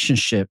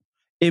relationship,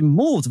 it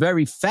moved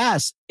very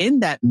fast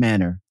in that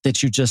manner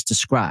that you just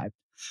described,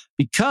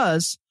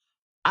 because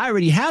I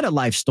already had a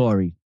life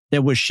story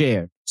that was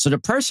shared. So the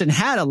person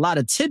had a lot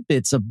of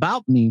tidbits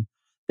about me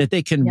that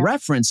they can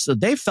reference. So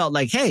they felt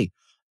like, hey,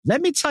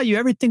 let me tell you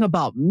everything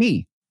about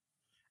me.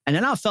 And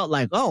then I felt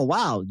like, oh,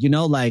 wow, you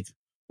know, like,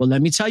 well,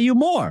 let me tell you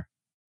more.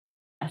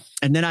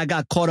 And then I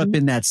got caught up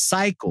in that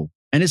cycle.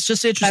 And it's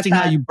just interesting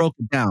how you broke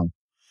it down,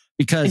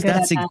 because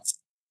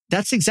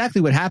that's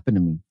exactly what happened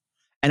to me.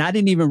 And I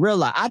didn't even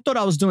realize. I thought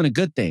I was doing a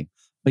good thing,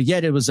 but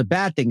yet it was a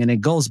bad thing. And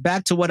it goes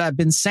back to what I've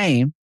been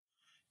saying.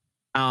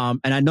 And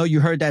I know you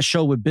heard that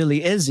show with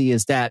Billy Izzy,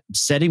 is that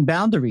setting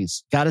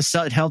boundaries. Got to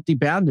set healthy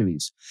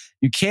boundaries.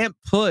 You can't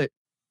put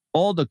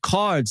all the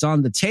cards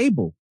on the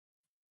table.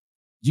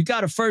 You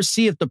got to first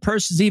see if the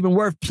person's even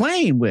worth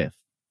playing with.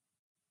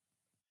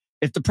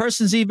 If the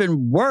person's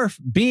even worth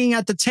being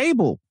at the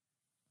table.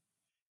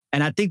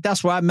 And I think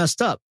that's where I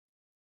messed up.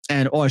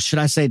 Or should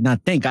I say,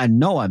 I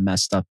know I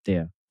messed up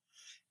there.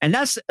 And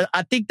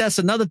I think that's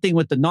another thing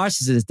with the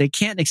narcissists. They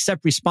can't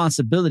accept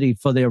responsibility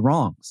for their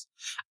wrongs.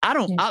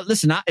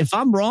 Listen, if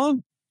I'm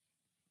wrong,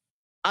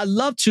 I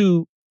love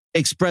to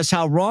express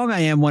how wrong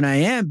I am when I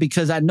am,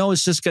 because I know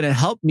it's just going to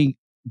help me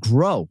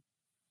grow,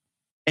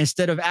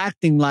 instead of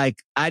acting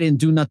like I didn't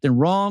do nothing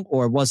wrong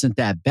or it wasn't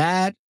that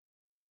bad.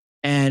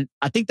 And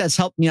I think that's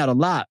helped me out a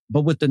lot.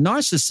 But with the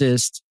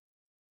narcissist,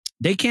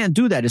 they can't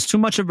do that. It's too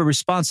much of a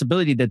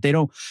responsibility that they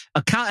don't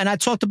account. And I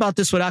talked about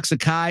this with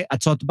Aksakai. I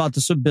talked about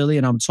this with Billy,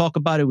 and I'm talk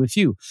about it with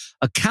you.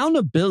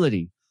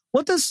 Accountability.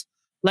 What does,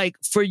 like,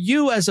 for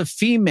you as a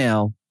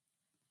female,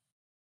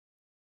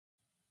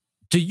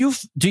 do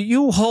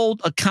you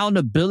hold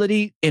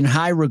accountability in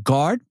high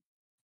regard?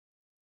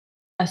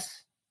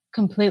 Yes,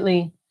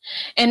 completely.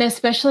 And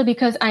especially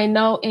because I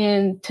know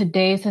in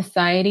today's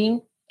society,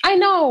 I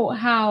know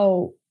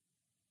how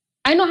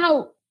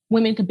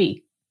women could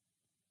be.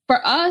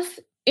 For us,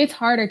 it's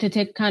harder to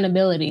take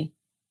accountability.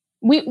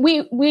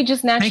 We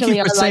just naturally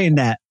are. Thank you for saying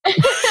that.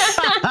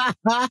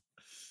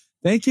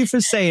 Thank you for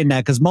saying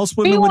that, because most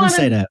women wouldn't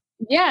say that.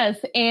 Yes.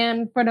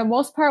 And for the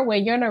most part,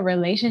 when you're in a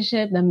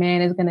relationship, the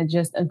man is going to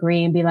just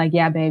agree and be like,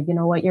 yeah, babe, you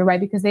know what? You're right.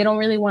 Because they don't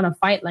really want to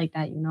fight like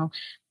that, you know.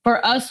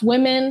 For us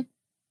women,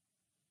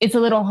 it's a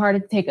little harder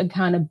to take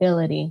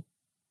accountability.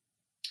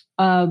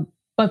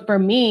 But for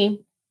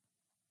me,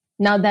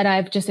 now that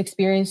I've just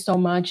experienced so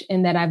much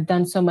and that I've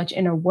done so much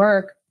inner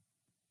work,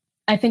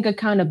 I think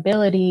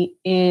accountability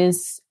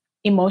is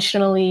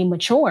emotionally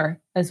mature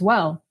as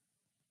well.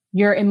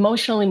 You're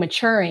emotionally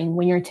maturing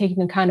when you're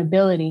taking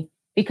accountability,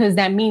 because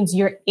that means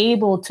you're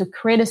able to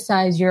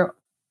criticize your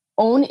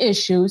own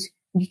issues.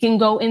 You can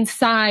go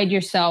inside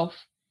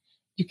yourself.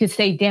 You could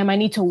say, damn, I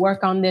need to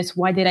work on this.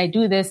 Why did I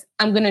do this?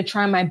 I'm going to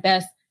try my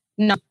best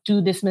not to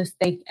do this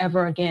mistake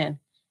ever again.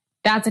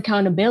 That's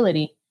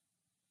accountability.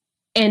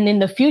 And in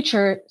the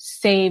future,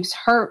 saves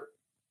hurt,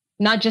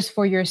 not just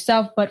for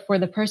yourself, but for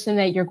the person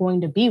that you're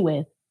going to be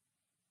with.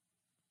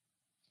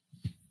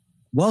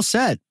 Well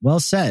said. Well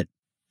said.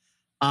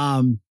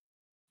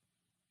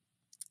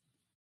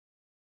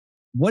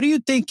 What do you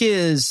think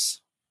is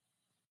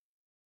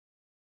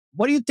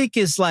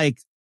like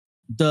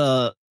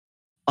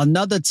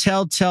another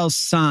telltale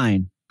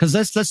sign? Because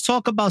let's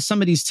talk about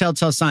some of these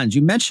telltale signs.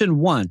 You mentioned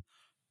one,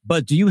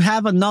 but do you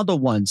have another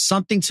one?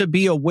 Something to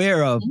be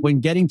aware of when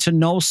getting to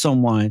know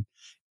someone,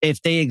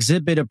 if they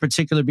exhibit a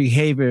particular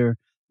behavior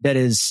that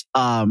is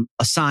a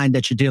sign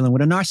that you're dealing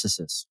with a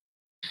narcissist?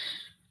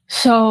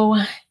 So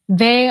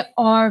they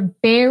are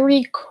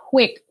very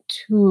quick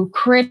to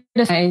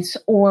criticize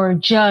or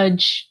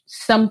judge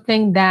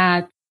something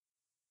that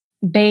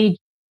they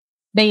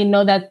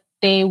know that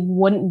they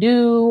wouldn't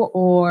do,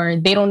 or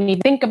they don't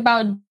even think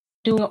about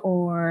doing,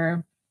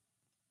 or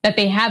that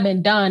they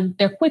haven't done.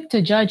 They're quick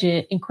to judge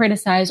it and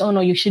criticize. Oh no,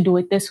 you should do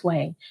it this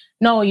way.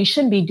 No, you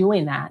shouldn't be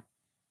doing that.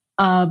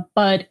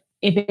 But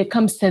if it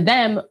comes to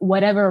them,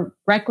 whatever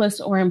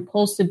reckless or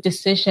impulsive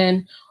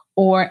decision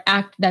or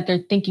act that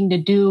they're thinking to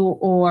do,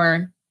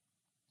 or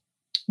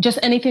just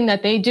anything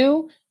that they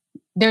do,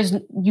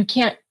 you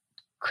can't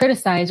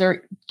criticize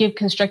or give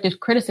constructive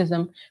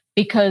criticism,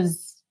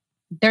 because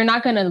they're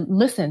not going to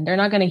listen. They're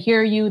not going to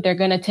hear you. They're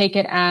going to take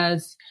it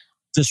as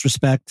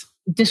disrespect,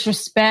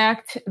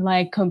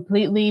 like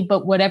completely.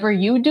 But whatever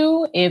you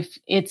do, if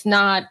it's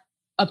not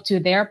up to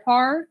their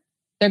par,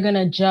 they're going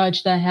to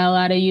judge the hell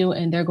out of you,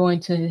 and they're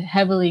going to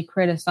heavily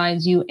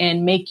criticize you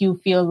and make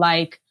you feel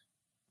like,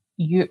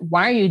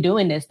 why are you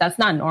doing this? That's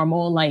not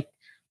normal. Like,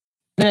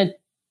 going to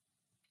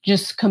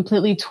just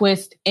completely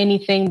twist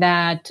anything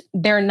that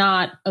they're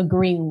not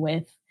agreeing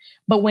with.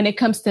 But when it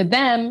comes to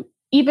them,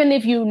 even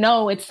if you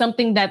know it's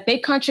something that they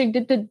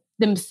contradicted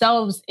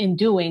themselves in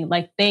doing,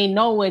 like I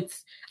know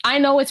it's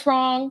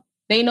wrong,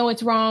 they know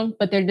it's wrong,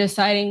 but they're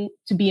deciding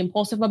to be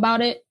impulsive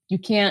about it, you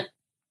can't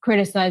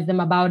criticize them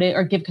about it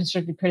or give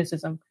constructive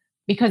criticism,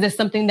 because it's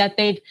something that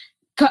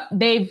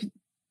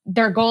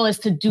their goal is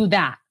to do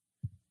that,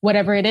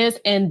 whatever it is,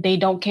 and they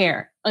don't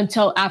care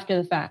until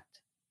after the fact.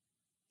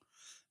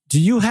 Do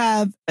you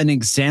have an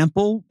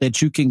example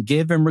that you can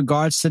give in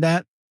regards to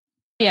that?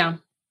 Yeah.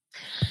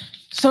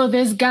 So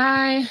this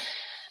guy,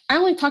 I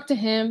only talked to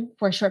him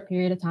for a short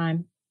period of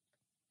time.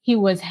 He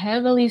was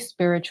heavily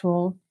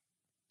spiritual,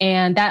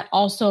 and that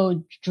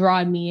also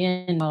drew me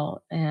in.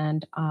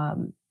 And,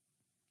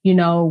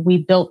 we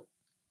built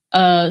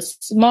a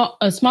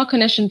small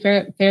connection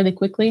fairly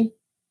quickly.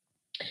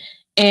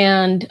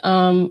 And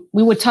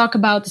we would talk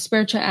about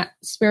the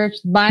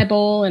spiritual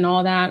Bible and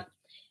all that.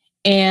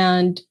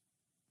 And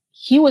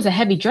he was a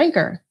heavy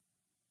drinker.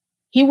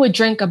 He would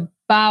drink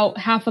about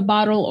half a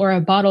bottle or a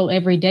bottle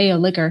every day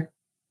of liquor.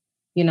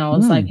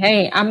 It's like,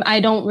 hey, I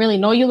don't really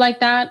know you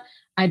like that.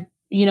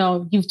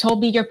 You've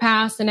told me your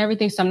past and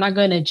everything, so I'm not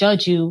going to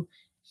judge you.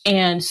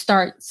 And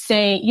start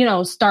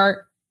saying,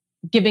 start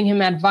giving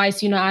him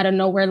advice, out of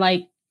nowhere,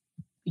 like,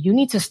 you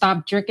need to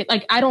stop drinking.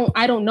 Like, I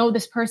don't know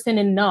this person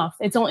enough.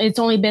 It's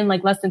only been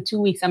like less than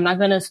 2 weeks. I'm not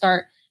going to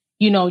start,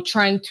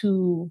 trying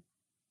to,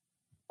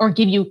 or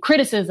give you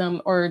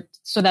criticism, or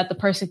so that the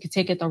person could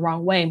take it the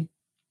wrong way.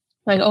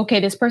 Like, okay,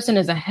 this person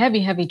is a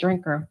heavy, heavy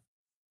drinker.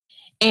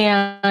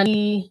 And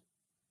he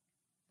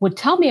would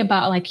tell me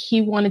about, like,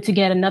 he wanted to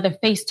get another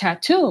face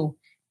tattoo,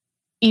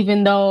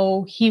 even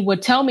though he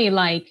would tell me,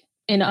 like,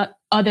 in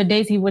other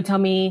days, he would tell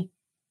me,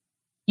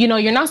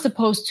 you're not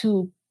supposed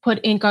to put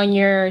ink on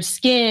your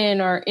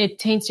skin, or it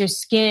taints your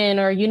skin,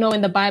 or,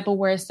 in the Bible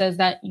where it says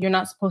that you're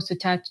not supposed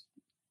to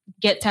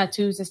get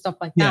tattoos and stuff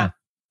like that.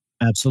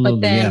 Absolutely.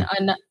 But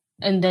then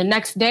and the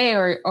next day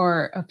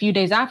or a few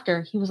days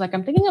after, he was like,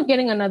 I'm thinking of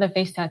getting another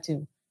face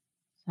tattoo.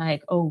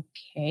 Like,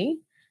 okay.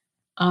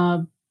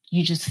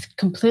 You just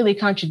completely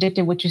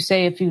contradicted what you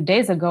say a few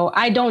days ago.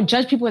 I don't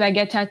judge people that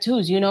get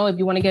tattoos. If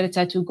you want to get a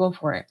tattoo, go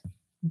for it.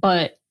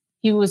 But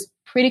he was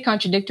pretty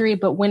contradictory.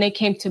 But when it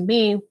came to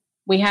me,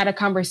 we had a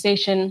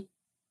conversation.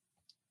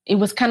 It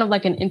was kind of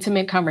like an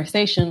intimate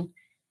conversation.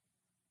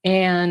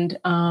 And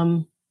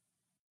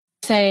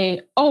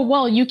say, oh,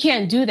 well, you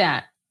can't do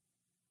that.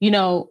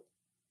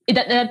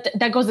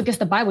 That goes against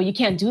the Bible. You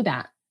can't do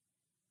that.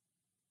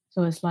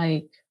 So it's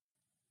like,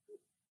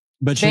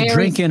 but you're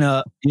drinking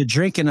a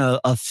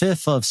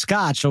fifth of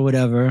scotch or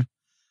whatever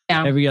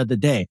every other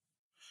day.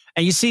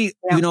 And you see,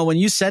 when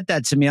you said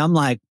that to me, I'm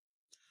like,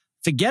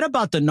 forget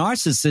about the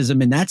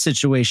narcissism in that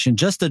situation.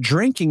 Just the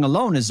drinking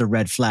alone is a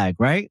red flag,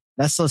 right?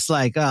 That's just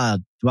like,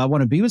 do I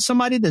want to be with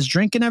somebody that's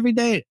drinking every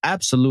day?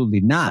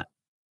 Absolutely not.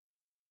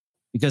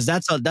 Because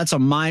that's a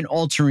mind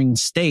altering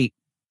state.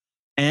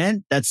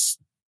 And that's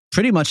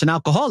pretty much an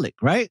alcoholic,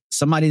 right?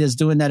 Somebody that's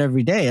doing that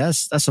every day.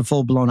 That's a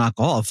full blown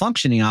a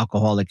functioning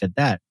alcoholic at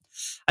that.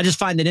 I just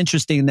find it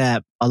interesting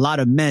that a lot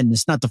of men,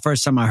 it's not the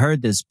first time I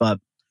heard this, but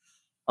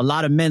a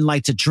lot of men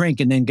like to drink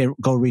and then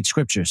go read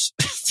scriptures.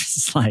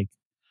 It's like,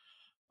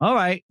 all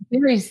right. He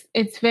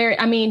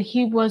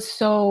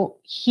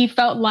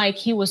felt like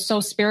he was so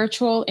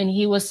spiritual, and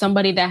he was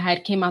somebody that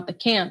had came out the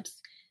camps.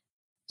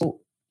 So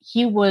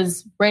he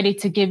was ready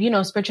to give,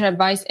 spiritual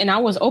advice, and I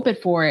was open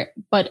for it,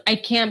 but I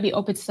can't be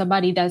open to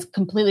somebody that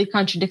completely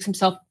contradicts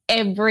himself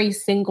every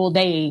single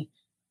day.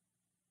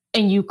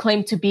 And you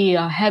claim to be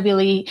a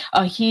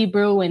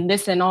Hebrew and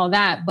this and all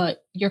that,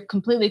 but you're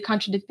completely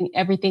contradicting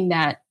everything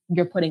that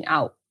you're putting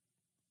out.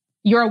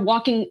 You're a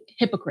walking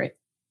hypocrite.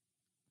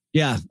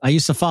 Yeah, I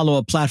used to follow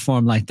a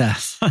platform like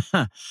that.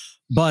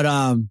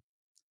 But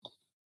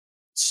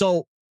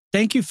so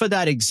thank you for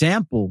that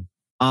example.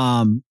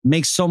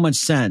 Makes so much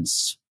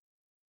sense.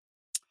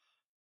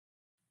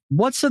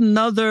 What's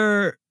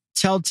another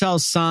telltale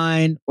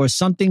sign or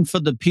something for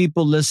the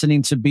people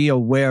listening to be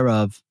aware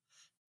of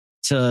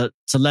to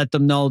let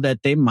them know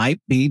that they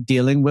might be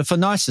dealing with a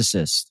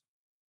narcissist?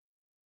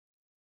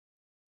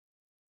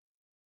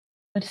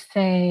 Let's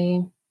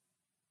say,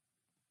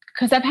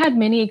 because I've had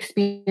many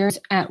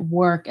experiences at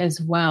work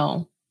as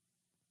well.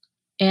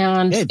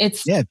 And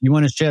if you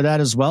want to share that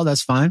as well,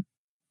 that's fine.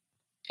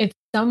 It's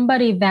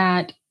somebody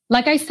that,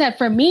 like I said,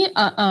 for me,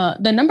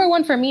 the number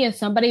one for me is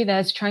somebody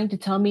that's trying to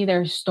tell me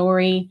their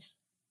story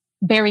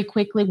very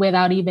quickly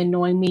without even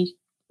knowing me.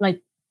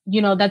 Like,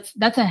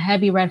 that's a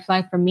heavy red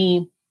flag for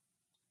me.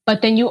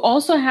 But then you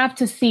also have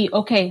to see,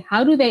 okay,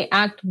 how do they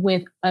act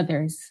with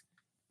others?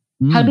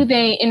 How do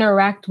they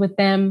interact with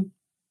them?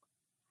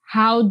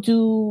 How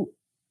do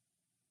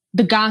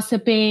the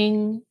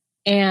gossiping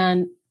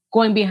and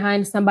going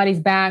behind somebody's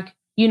back,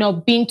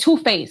 being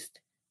two-faced?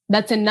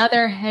 That's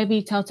another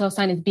heavy telltale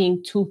sign, is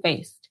being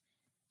two-faced.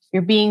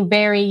 You're being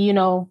very,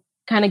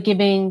 kind of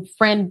giving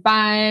friend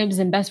vibes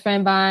and best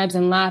friend vibes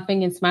and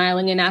laughing and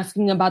smiling and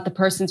asking about the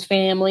person's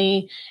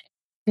family,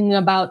 asking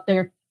about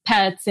their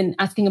pets and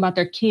asking about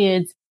their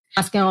kids,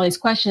 asking all these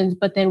questions.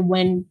 But then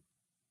when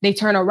they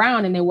turn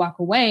around and they walk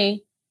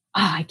away,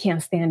 I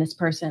can't stand this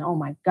person. Oh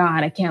my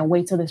God, I can't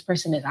wait till this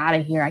person is out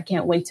of here. I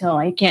can't wait till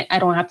I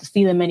don't have to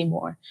see them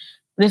anymore.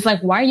 But it's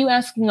like, why are you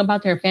asking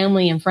about their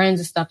family and friends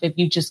and stuff if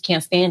you just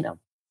can't stand them?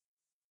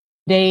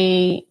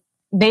 They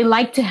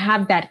like to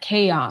have that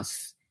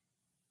chaos.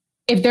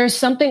 If there's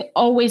something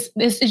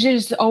this is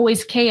just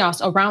always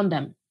chaos around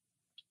them.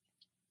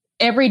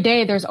 Every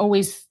day there's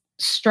always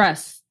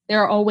stress.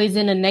 They're always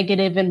in a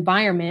negative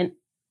environment.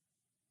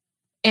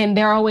 And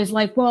they're always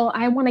like, well,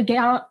 I want to get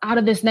out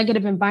of this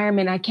negative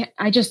environment.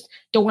 I just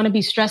don't want to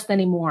be stressed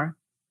anymore.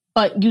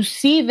 But you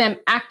see them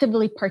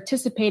actively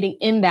participating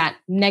in that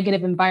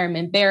negative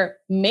environment. They're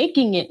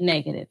making it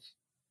negative.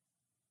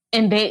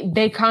 And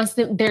they're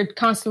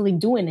constantly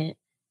doing it.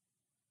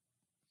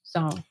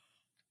 So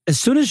as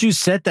soon as you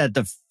said that,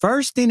 the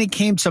first thing that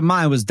came to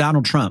mind was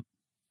Donald Trump.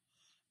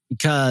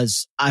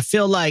 Because I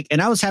feel like,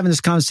 and I was having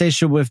this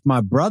conversation with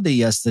my brother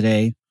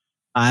yesterday.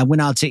 I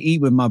went out to eat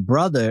with my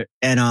brother,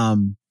 and I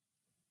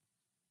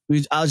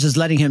was just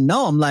letting him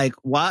know, I'm like,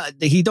 why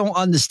he don't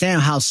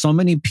understand how so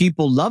many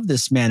people love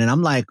this man. And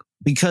I'm like,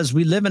 because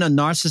we live in a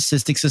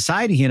narcissistic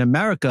society here in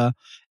America,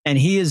 and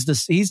he's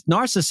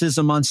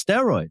narcissism on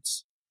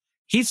steroids.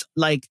 He's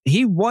like,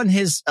 he won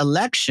his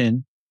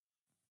election.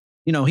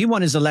 He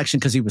won his election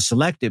because he was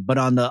selected, but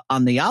on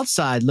the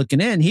outside looking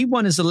in, he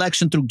won his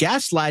election through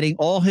gaslighting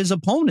all his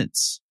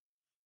opponents,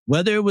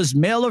 whether it was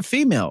male or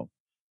female.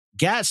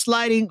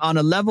 Gaslighting on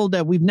a level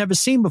that we've never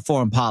seen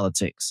before in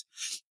politics.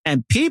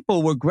 And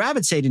people were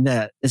gravitating to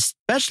that,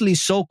 especially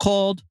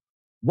so-called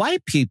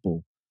white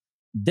people.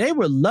 They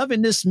were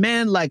loving this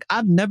man like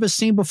I've never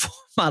seen before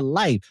in my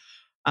life.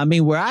 I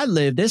mean, where I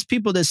live, there's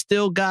people that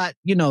still got,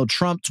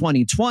 Trump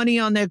 2020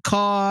 on their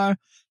car.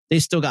 They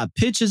still got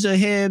pictures of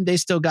him. They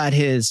still got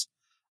his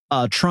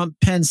Trump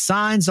pen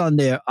signs on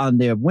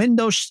their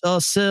window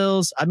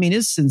sills. I mean,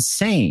 it's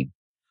insane.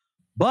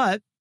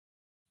 But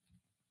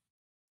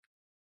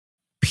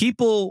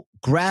people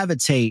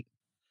gravitate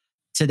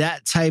to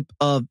that type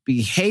of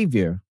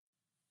behavior,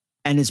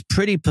 and it's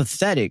pretty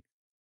pathetic.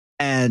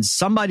 And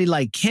somebody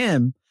like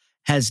him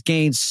has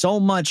gained so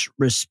much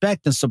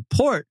respect and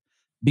support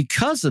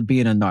because of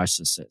being a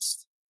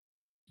narcissist.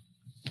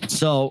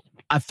 So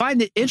I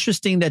find it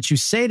interesting that you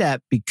say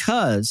that,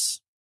 because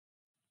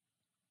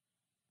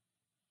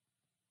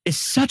it's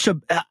such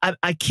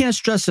I can't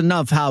stress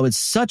enough how it's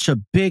such a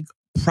big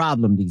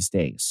problem these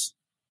days.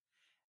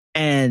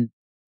 And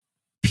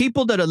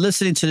people that are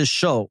listening to the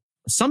show,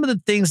 some of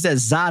the things that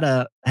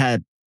Zada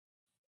had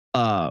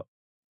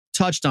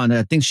touched on, and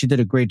I think she did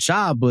a great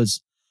job,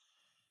 was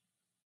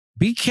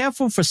be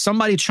careful for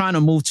somebody trying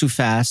to move too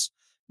fast.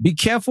 Be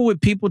careful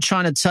with people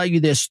trying to tell you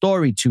their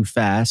story too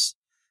fast.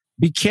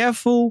 Be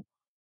careful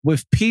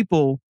with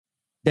people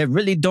that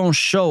really don't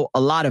show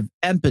a lot of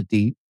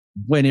empathy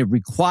when it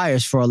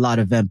requires for a lot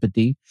of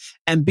empathy.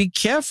 And be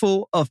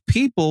careful of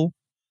people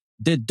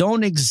that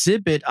don't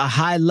exhibit a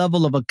high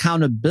level of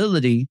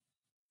accountability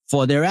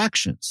for their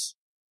actions.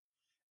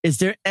 Is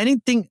there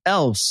anything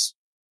else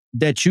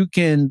that you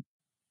can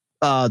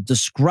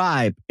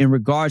describe in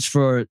regards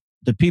for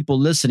the people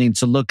listening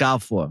to look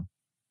out for?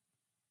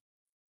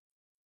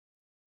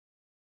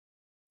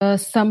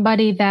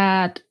 Somebody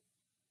that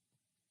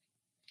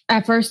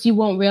at first you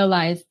won't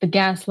realize the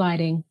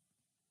gaslighting,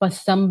 but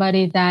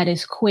somebody that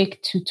is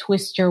quick to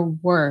twist your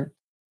word.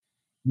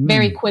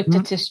 Very quick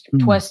to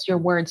twist your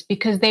words,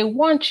 because they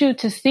want you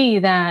to see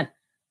that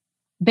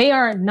they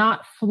are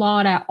not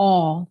flawed at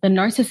all. The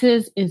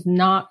narcissist is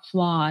not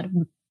flawed.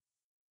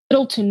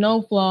 Little to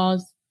no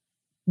flaws.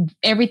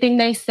 Everything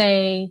they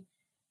say,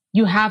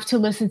 you have to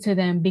listen to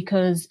them,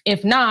 because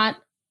if not,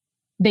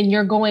 then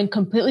you're going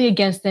completely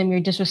against them.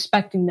 You're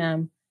disrespecting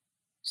them.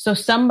 So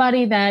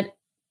somebody that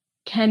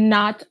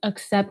cannot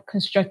accept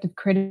constructive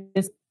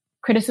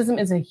criticism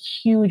is a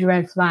huge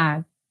red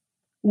flag.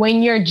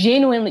 When you're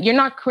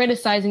not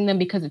criticizing them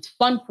because it's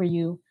fun for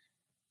you,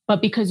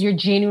 but because you're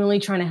genuinely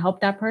trying to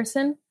help that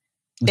person.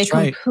 They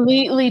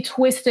completely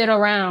twist it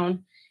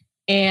around.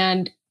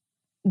 And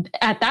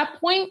at that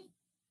point,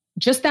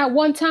 just that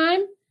one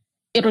time,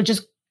 it'll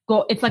just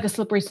go, it's like a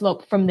slippery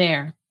slope from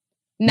there.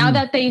 Now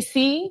that they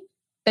see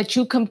that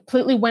you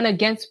completely went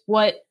against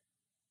what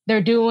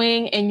they're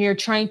doing, and you're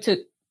trying to,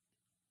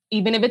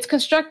 even if it's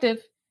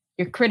constructive,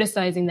 you're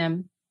criticizing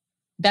them.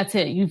 That's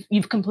it.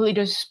 You've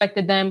completely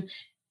disrespected them.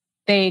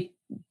 They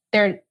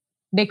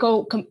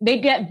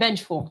get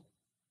vengeful.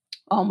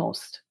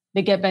 almost.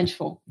 They get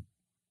vengeful.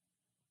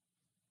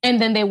 And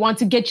then they want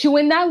to get you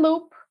in that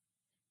loop,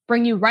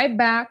 bring you right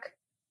back.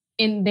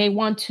 And they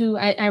want to,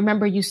 I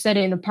remember you said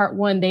it in the part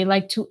 1, they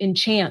like to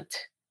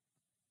enchant,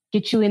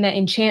 get you in that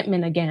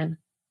enchantment again.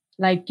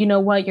 Like, you know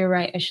what, you're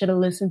right. I should have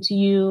listened to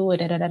you.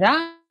 Da, da, da,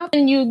 da.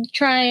 And you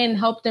try and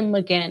help them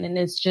again. And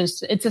it's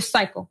a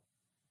cycle.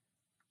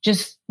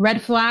 Just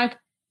red flag.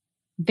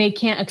 They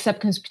can't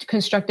accept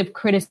constructive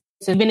criticism,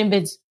 even if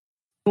it's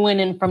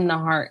winning from the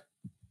heart.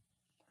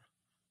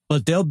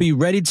 But they'll be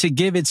ready to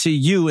give it to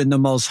you in the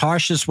most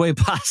harshest way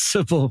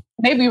possible.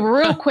 They be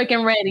real quick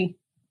and ready.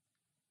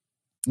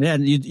 Yeah,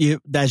 you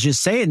as you're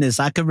saying this,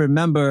 I can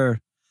remember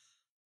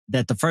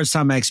that the first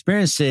time I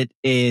experienced it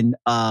in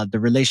the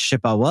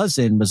relationship I was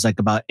in was like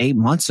about 8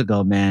 months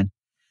ago, man.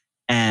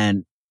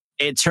 And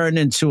it turned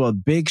into a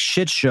big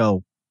shit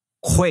show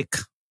quick,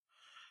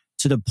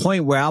 to the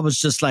point where I was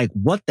just like,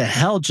 what the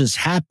hell just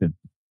happened?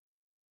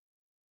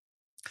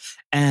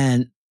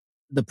 And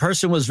the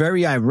person was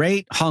very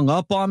irate, hung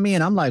up on me.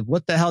 And I'm like,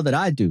 what the hell did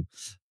I do?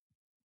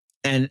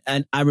 And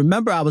I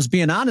remember I was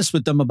being honest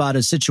with them about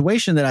a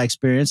situation that I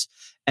experienced,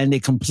 and they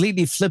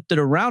completely flipped it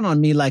around on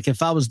me like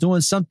if I was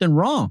doing something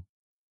wrong.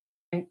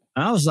 And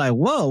I was like,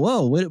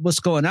 whoa, what's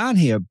going on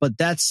here? But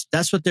that's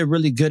what they're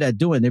really good at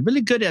doing. They're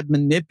really good at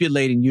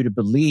manipulating you to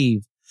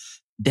believe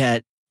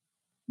that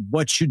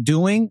what you're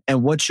doing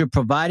and what you're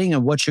providing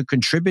and what you're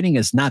contributing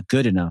is not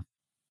good enough.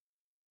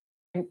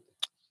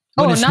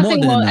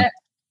 Nothing will.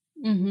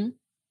 Mm-hmm.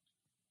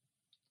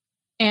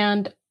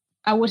 And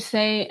I would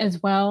say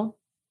as well,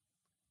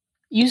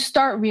 you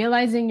start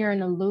realizing you're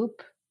in a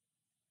loop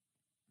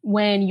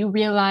when you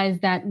realize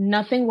that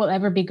nothing will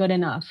ever be good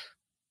enough.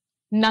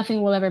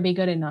 Nothing will ever be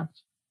good enough.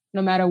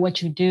 No matter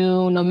what you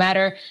do, no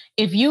matter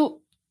if you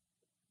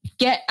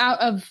get out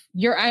of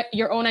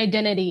your own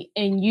identity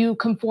and you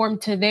conform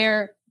to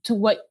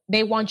what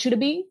they want you to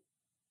be,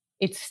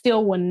 it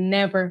still will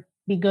never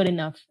be good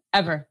enough,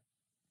 ever.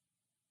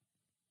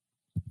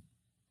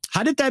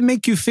 How did that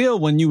make you feel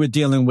when you were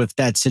dealing with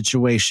that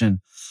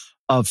situation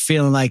of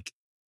feeling like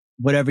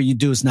whatever you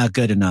do is not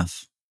good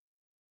enough?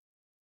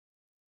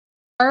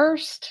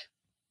 First,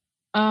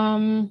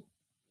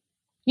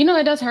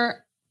 it does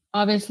hurt.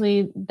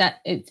 Obviously, that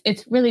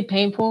it's really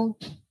painful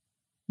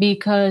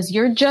because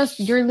you're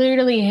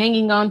literally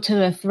hanging on to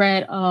the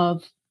thread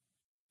of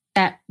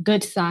that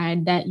good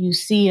side that you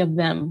see of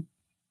them.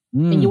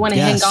 And you want to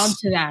hang on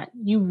to that.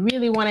 You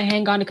really want to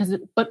hang on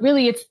but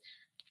really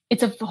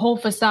it's a whole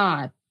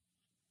facade.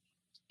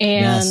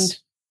 And,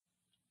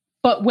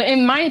 but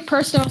in my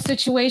personal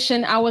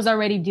situation, I was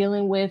already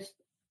dealing with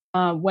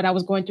what I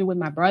was going through with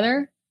my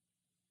brother.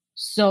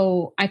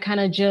 So I kind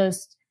of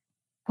just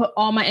put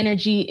all my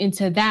energy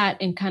into that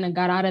and kind of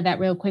got out of that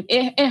real quick.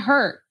 It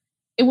hurt.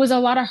 It was a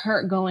lot of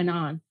hurt going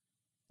on.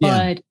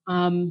 Yeah.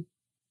 But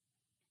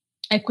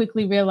I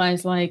quickly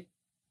realized, like,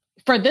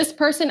 for this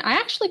person, I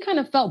actually kind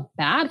of felt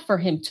bad for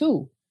him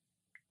too.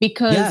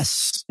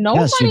 Because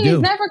nobody is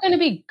never going to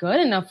be good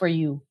enough for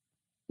you.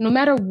 No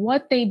matter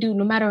what they do,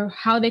 no matter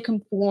how they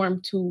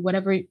conform to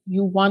whatever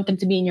you want them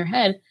to be in your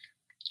head,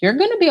 you're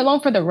going to be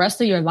alone for the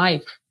rest of your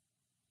life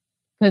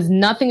because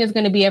nothing is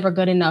going to be ever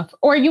good enough.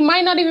 Or you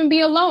might not even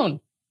be alone.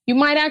 You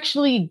might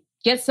actually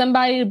get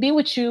somebody to be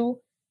with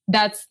you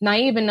that's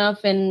naive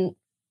enough and,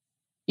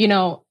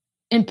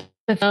 empathetic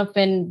enough.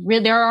 And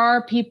really, there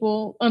are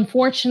people,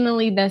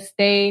 unfortunately, that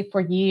stay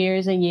for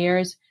years and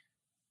years.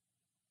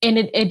 And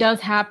it does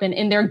happen.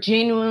 And they're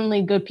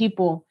genuinely good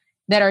people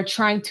that are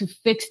trying to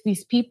fix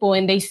these people,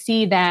 and they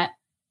see that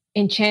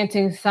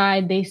enchanting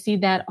side. They see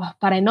that,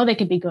 but I know they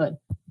can be good.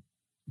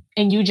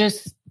 And you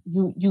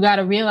got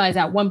to realize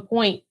at one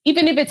point,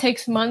 even if it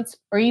takes months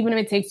or even if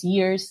it takes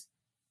years,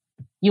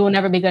 you will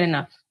never be good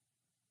enough.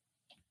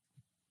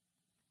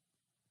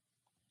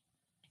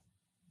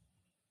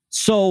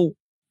 So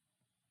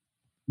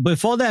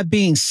before that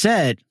being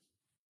said,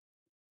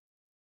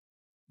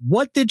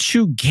 what did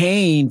you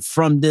gain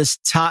from this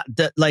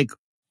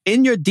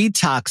in your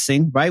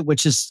detoxing, right?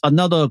 Which is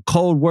another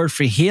code word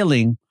for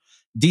healing,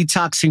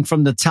 detoxing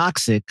from the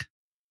toxic.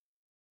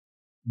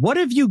 What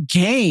have you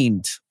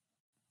gained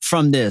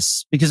from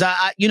this? Because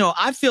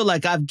I feel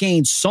like I've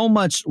gained so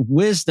much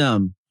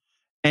wisdom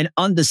and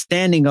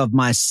understanding of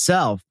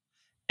myself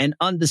and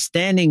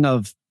understanding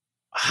of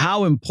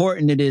how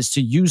important it is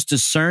to use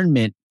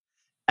discernment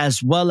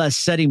as well as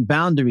setting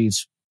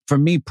boundaries. For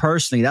me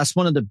personally, that's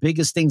one of the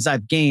biggest things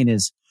I've gained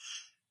is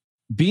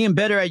being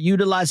better at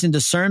utilizing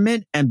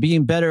discernment and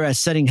being better at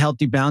setting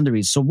healthy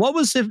boundaries. So what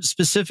was it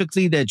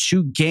specifically that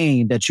you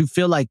gained that you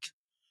feel like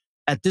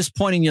at this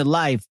point in your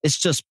life, it's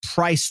just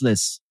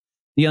priceless?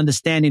 The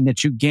understanding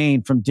that you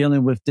gained from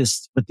dealing with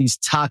these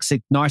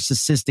toxic,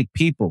 narcissistic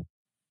people.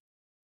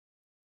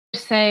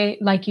 Say,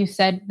 like you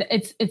said,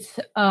 it's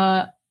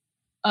an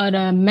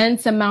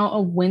immense amount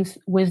of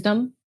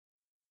wisdom.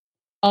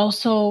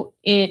 Also,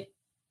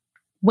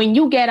 when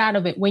you get out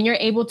of it, when you're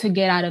able to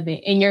get out of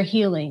it and you're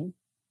healing,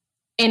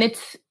 and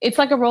it's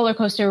like a roller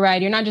coaster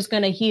ride. You're not just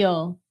going to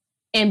heal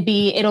and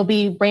it'll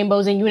be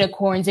rainbows and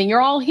unicorns and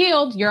you're all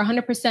healed. You're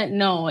 100%.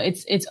 No,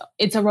 it's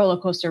a roller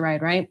coaster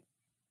ride, right?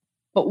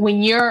 But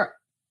when you're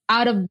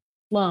out of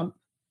slump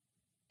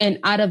and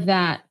out of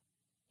that,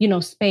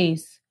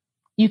 space,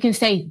 you can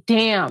say,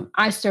 damn,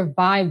 I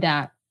survived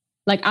that.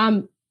 Like,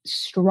 I'm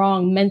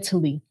strong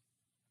mentally.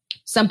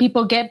 Some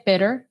people get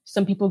bitter.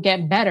 Some people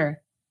get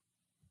better.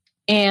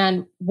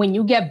 And when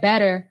you get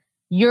better,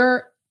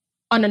 you're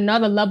on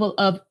another level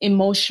of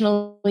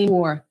emotionally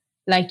more.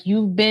 Like,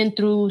 you've been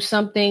through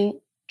something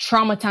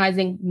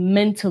traumatizing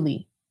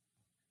mentally,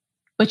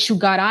 but you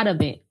got out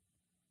of it.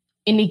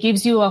 And it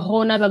gives you a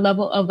whole nother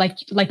level of,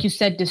 like you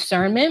said,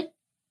 discernment.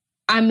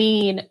 I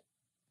mean,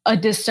 a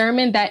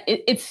discernment that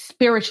it's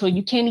spiritual.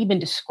 You can't even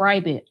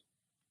describe it.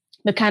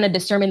 The kind of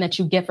discernment that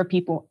you get for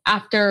people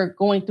after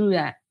going through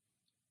that.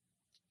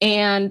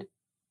 And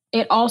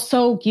it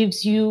also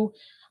gives you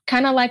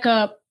kind of like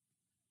a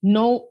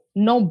no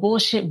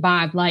bullshit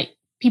vibe. Like,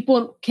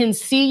 people can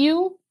see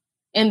you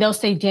and they'll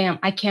say, damn,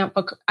 I can't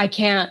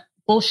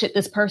bullshit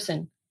this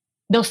person.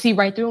 They'll see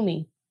right through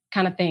me,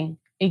 kind of thing.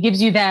 It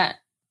gives you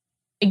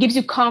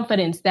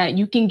confidence that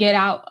you can get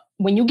out.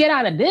 When you get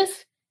out of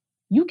this,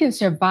 you can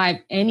survive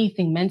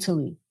anything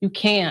mentally. You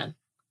can.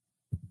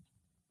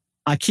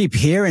 I keep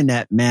hearing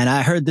that, man.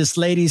 I heard this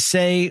lady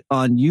say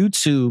on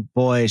YouTube,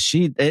 boy,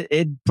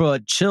 it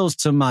brought chills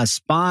to my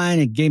spine.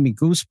 It gave me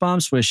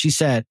goosebumps, where she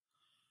said,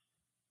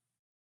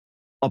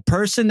 a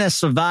person that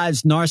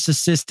survives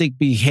narcissistic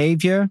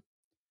behavior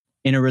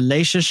in a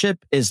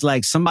relationship is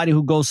like somebody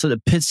who goes to the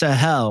pits of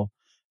hell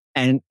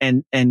and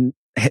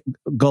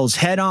goes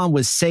head on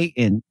with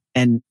Satan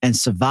and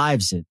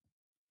survives it.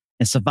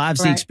 And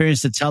survives the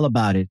experience to tell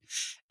about it.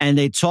 And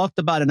they talked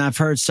about it, and I've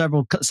heard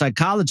several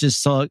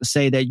psychologists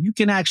say that you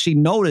can actually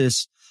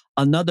notice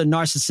another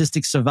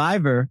narcissistic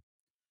survivor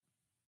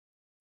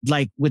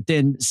like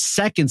within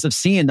seconds of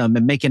seeing them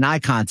and making eye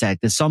contact.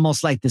 It's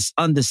almost like this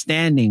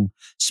understanding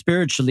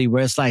spiritually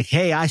where it's like,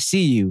 hey, I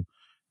see you.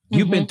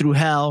 You've been through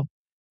hell.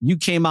 You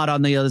came out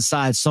on the other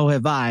side. So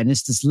have I. And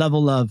it's this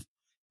level of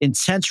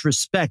intense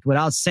respect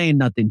without saying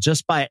nothing,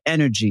 just by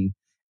energy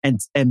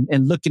and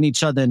looking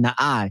each other in the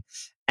eye.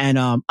 And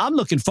I'm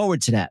looking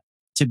forward to that,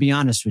 to be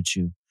honest with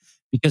you,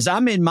 because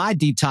I'm in my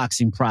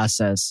detoxing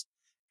process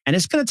and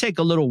it's going to take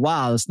a little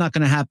while. It's not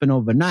going to happen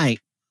overnight,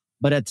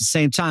 but at the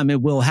same time, it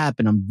will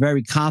happen. I'm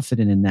very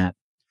confident in that.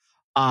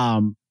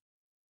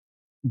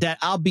 That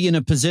I'll be in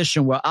a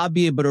position where I'll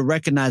be able to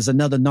recognize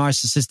another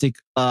narcissistic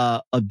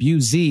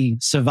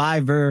abusee,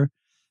 survivor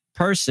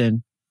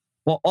person,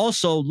 while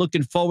also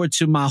looking forward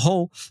to my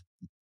whole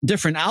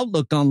different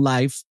outlook on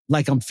life,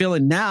 like I'm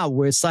feeling now,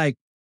 where it's like,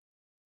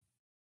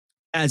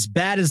 as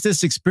bad as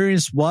this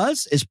experience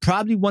was, it's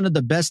probably one of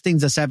the best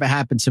things that's ever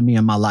happened to me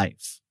in my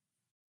life.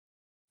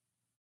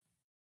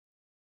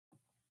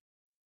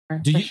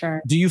 Do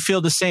you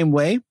feel the same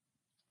way?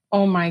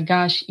 Oh my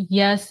gosh,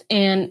 yes.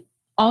 And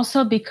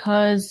also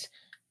because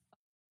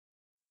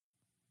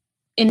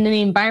in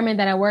the environment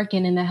that I work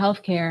in the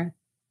healthcare,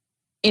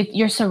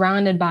 you're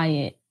surrounded by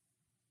it,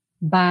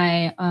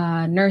 by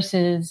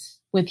nurses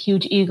with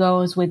huge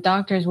egos, with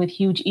doctors with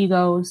huge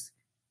egos.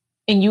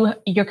 And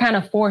you're kind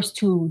of forced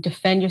to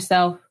defend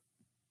yourself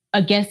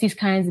against these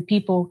kinds of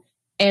people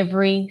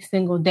every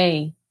single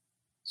day.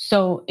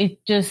 So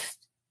it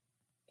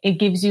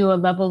gives you a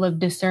level of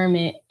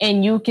discernment,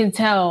 and you can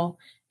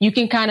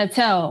kind of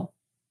tell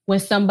when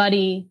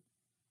somebody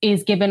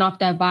is giving off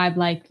that vibe,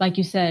 like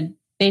you said,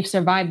 they've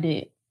survived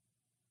it.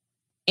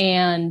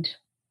 And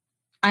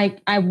I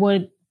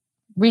would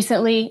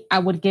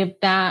give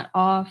that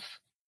off,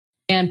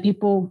 and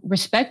people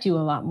respect you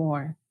a lot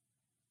more.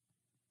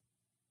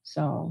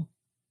 So,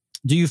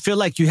 do you feel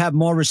like you have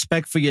more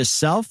respect for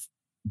yourself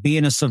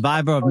being a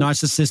survivor of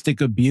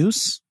narcissistic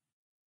abuse?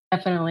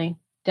 Definitely.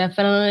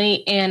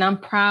 And I'm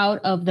proud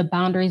of the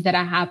boundaries that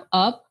I have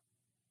up,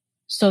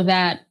 so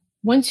that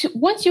once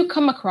you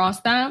come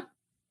across that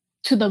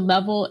to the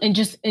level and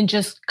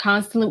just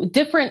constantly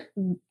different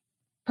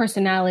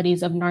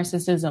personalities of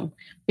narcissism,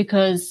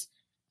 because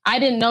I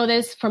didn't know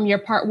this from your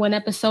part 1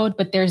 episode,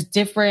 but there's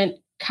different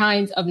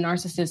kinds of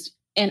narcissists.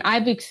 And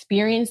I've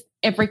experienced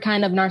every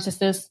kind of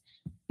narcissist,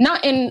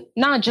 not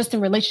just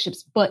in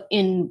relationships, but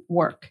in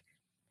work.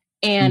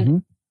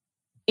 And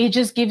it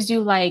just gives you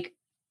like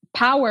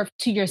power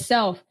to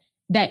yourself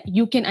that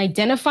you can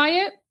identify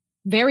it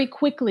very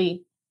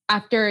quickly.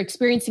 After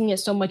experiencing it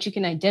so much, you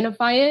can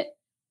identify it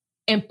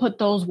and put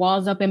those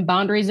walls up and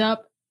boundaries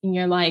up. And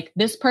you're like,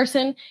 this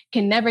person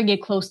can never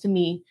get close to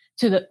me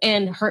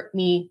and hurt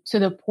me to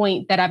the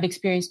point that I've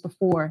experienced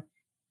before.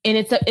 And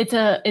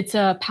it's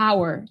a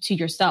power to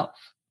yourself,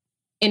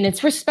 and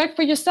it's respect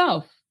for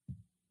yourself.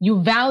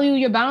 You value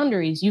your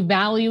boundaries. You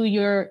value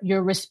your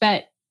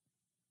respect.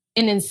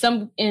 And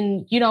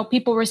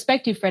people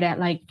respect you for that.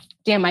 Like,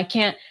 damn, I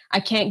can't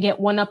get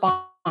one up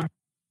on,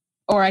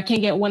 or I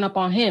can't get one up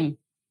on him.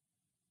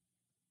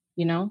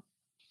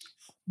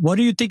 What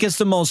do you think is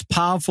the most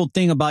powerful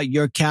thing about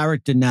your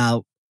character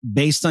now,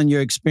 based on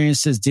your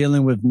experiences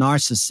dealing with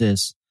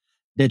narcissists,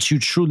 that you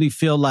truly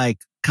feel like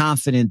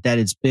confident that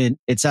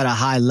it's at a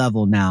high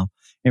level now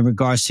in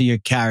regards to your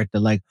character?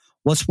 Like,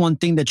 what's one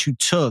thing that you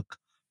took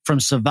from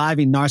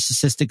surviving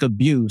narcissistic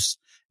abuse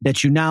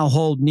that you now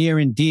hold near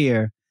and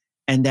dear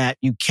and that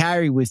you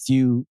carry with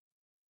you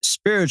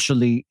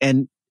spiritually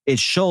and it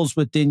shows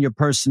within your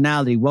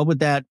personality? What would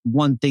that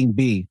one thing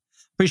be?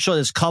 Pretty sure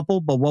there's a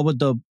couple, but what would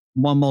the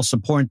one most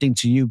important thing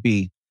to you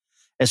be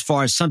as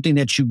far as something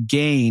that you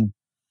gain,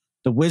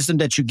 the wisdom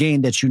that you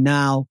gain that you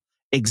now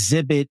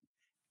exhibit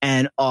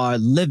and are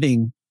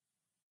living,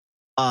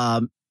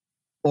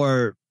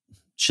 or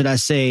should I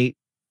say,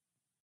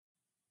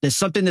 there's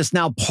something that's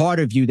now part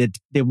of you that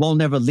they won't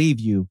never leave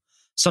you,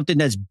 something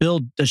that's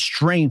built the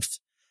strength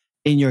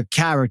in your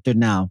character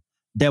now,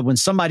 that when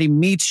somebody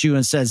meets you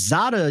and says,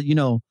 Zada,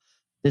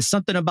 there's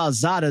something about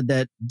Zada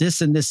that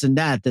this and this and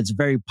that that's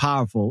very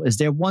powerful. Is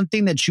there one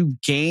thing that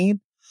you've gained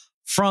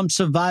from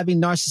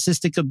surviving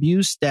narcissistic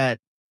abuse that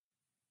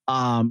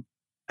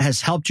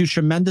has helped you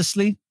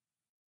tremendously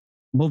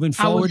moving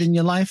forward in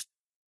your life?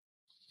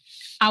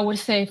 I would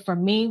say for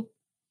me,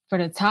 for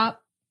the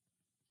top,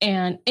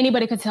 and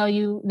anybody could tell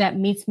you that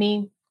meets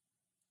me,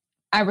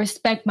 I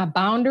respect my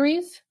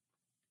boundaries,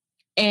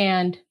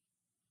 and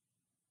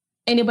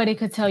anybody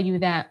could tell you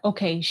that,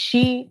 okay,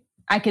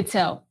 I could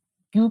tell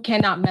you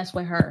cannot mess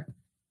with her.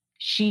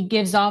 She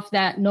gives off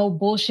that no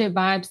bullshit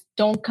vibes.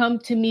 Don't come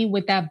to me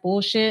with that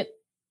bullshit.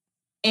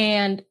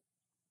 And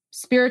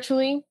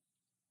spiritually,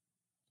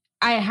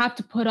 I have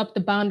to put up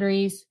the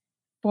boundaries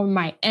for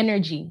my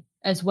energy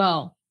as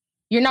well.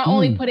 You're not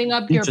only putting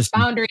up your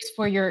boundaries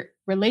for your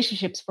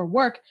relationships, for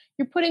work,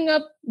 you're putting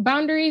up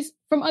boundaries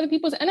from other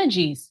people's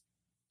energies.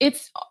 At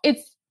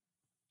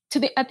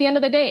the end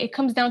of the day, it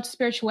comes down to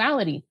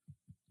spirituality.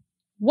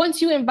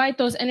 Once you invite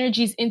those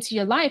energies into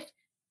your life,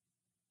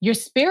 your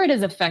spirit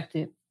is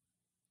affected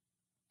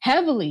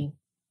heavily.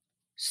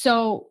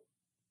 So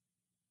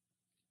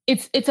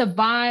it's a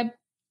vibe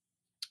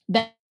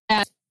that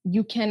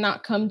you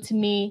cannot come to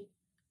me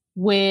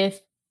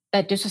with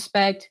that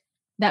disrespect,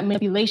 that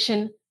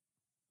manipulation,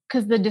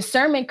 because the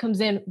discernment comes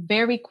in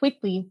very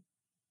quickly.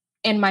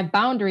 And my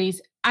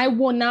boundaries, I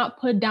will not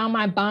put down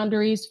my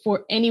boundaries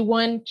for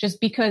anyone just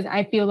because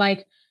I feel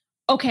like,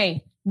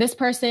 okay, this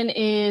person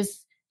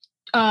is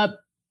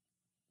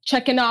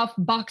checking off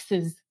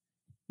boxes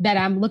that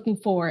I'm looking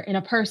for in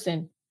a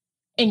person.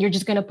 And you're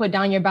just going to put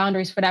down your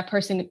boundaries for that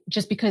person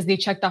just because they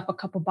checked off a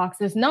couple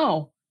boxes.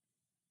 No,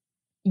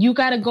 you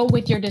got to go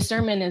with your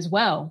discernment as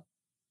well,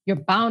 your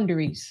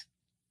boundaries.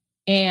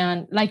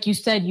 And like you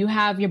said, you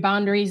have your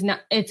boundaries. Now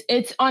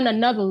it's on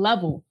another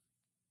level.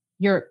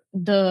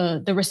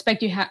 The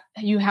respect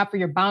you have for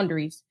your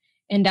boundaries.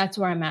 And that's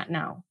where I'm at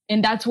now.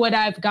 And that's what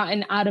I've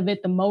gotten out of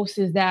it the most,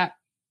 is that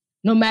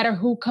no matter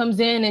who comes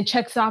in and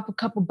checks off a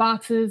couple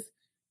boxes,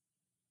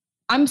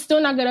 I'm still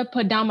not going to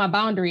put down my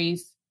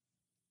boundaries.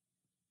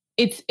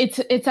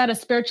 It's at a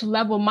spiritual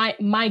level.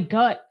 My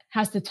gut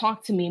has to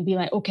talk to me and be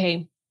like,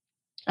 okay,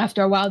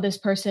 after a while, this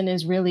person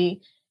is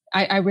really,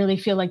 I really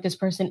feel like this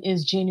person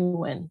is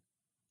genuine.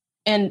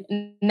 And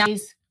now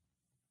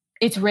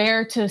it's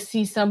rare to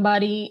see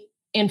somebody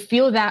and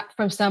feel that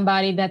from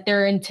somebody, that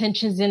their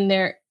intentions in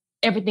there,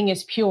 everything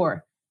is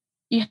pure.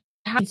 You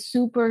have to be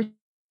super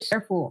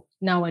careful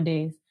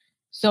nowadays.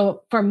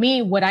 So for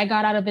me, what I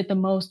got out of it the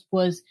most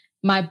was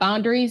my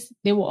boundaries.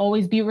 They will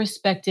always be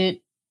respected.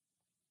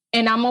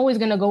 And I'm always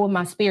going to go with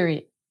my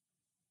spirit.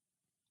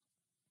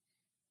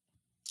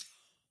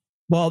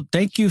 Well,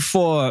 thank you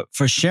for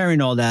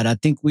sharing all that. I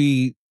think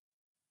we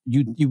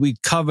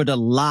covered a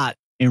lot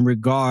in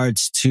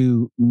regards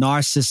to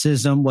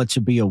narcissism, what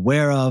to be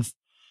aware of,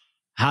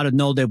 how to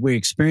know that we're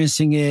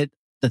experiencing it,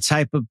 the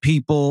type of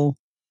people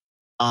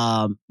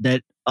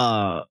that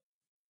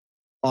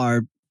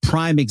are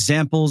prime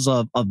examples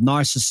of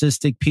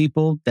narcissistic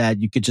people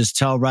that you could just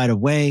tell right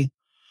away.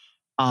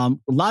 A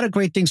lot of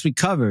great things we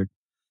covered.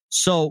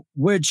 So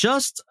we're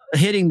just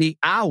hitting the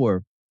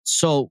hour.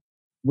 So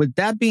with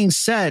that being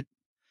said,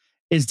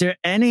 is there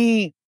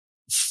any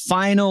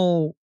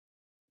final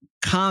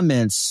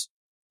comments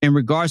in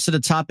regards to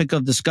the topic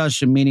of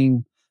discussion,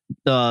 meaning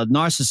the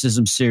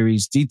narcissism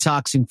series,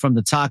 detoxing from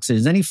the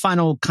toxins? Any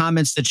final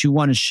comments that you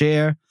want to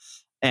share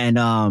and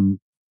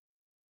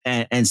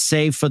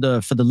say for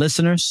the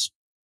listeners?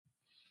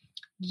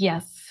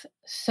 Yes.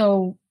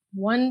 So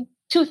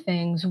two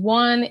things.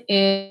 One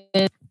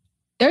is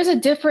there's a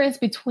difference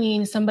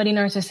between somebody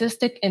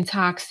narcissistic and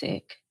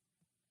toxic.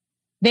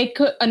 A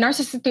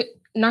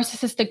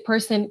narcissistic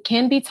person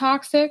can be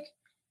toxic,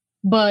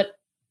 but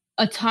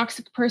a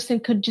toxic person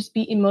could just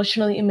be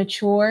emotionally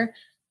immature.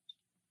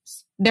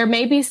 There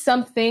may be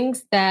some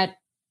things that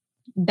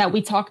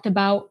we talked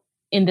about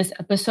in this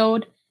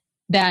episode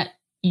that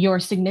your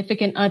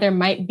significant other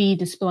might be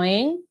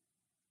displaying,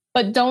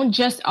 but don't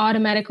just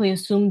automatically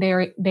assume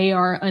they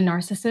are a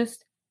narcissist,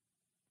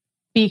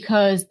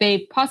 because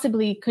they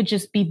possibly could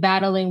just be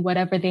battling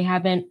whatever they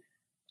haven't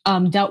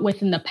dealt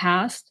with in the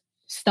past,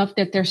 stuff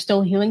that they're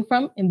still healing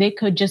from, and they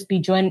could just be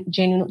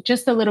genuine,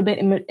 just a little bit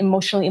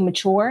emotionally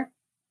immature,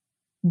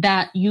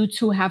 that you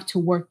two have to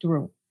work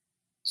through.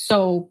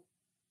 So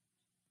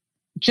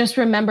just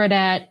remember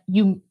that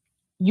you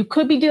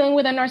could be dealing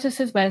with a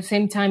narcissist, but at the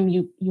same time,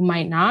 you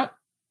might not.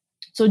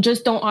 So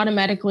just don't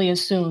automatically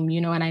assume, you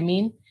know what I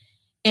mean?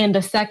 And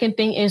the second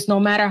thing is, no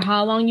matter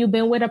how long you've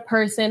been with a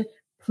person,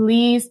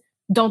 please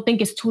don't think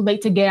it's too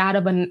late to get out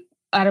of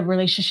a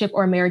relationship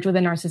or a marriage with a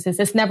narcissist.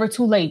 It's never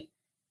too late.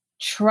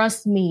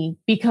 Trust me,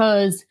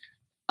 because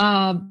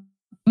my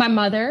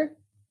mother,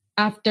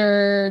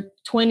 after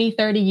 20,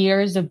 30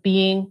 years of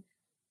being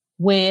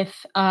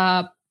with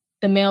the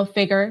male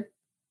figure,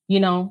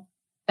 you know,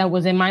 that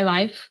was in my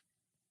life,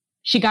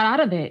 she got out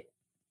of it.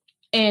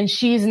 And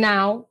she's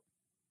now,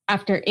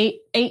 after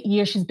eight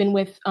years, she's been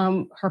with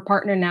her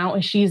partner now,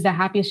 and she's the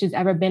happiest she's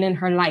ever been in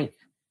her life.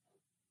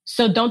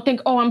 So don't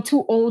think, oh, I'm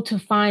too old to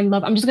find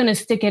love. I'm just going to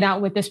stick it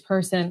out with this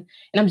person,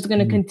 and I'm just going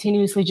to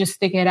continuously just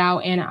stick it out.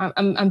 And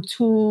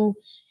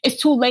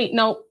it's too late.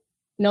 No.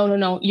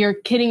 You're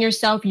kidding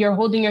yourself. You're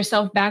holding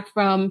yourself back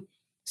from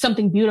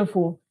something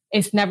beautiful.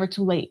 It's never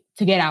too late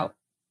to get out.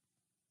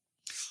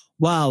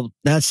 Wow,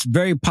 that's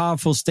very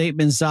powerful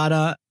statement,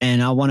 Zara.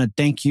 And I want to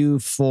thank you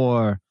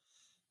for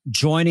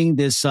joining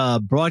this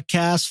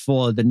broadcast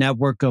for the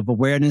Network of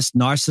Awareness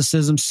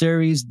Narcissism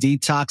series,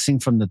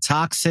 Detoxing from the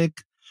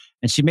Toxic.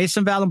 And she made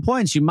some valid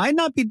points. You might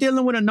not be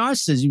dealing with a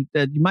narcissist.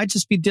 You might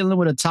just be dealing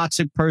with a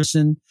toxic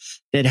person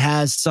that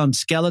has some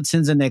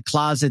skeletons in their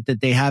closet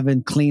that they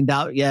haven't cleaned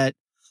out yet,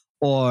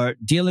 or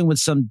dealing with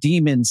some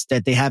demons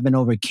that they haven't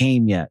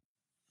overcame yet.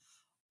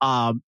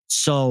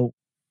 So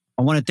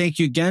I want to thank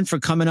you again for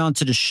coming on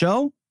to the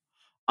show.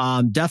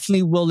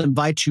 Definitely will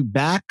invite you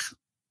back.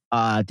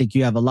 I think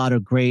you have a lot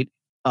of great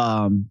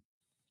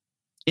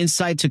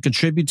insight to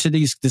contribute to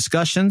these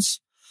discussions.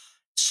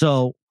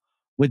 So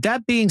with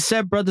that being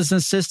said, brothers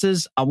and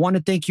sisters, I want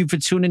to thank you for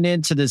tuning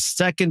in to the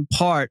second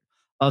part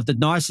of the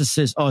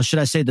narcissist, or should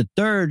I say the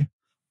third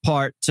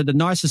part to the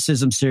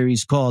narcissism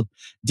series called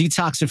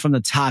Detoxing from the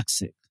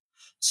Toxic.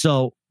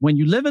 So when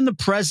you live in the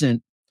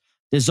present,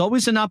 there's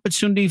always an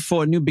opportunity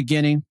for a new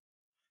beginning.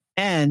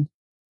 And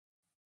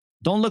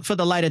don't look for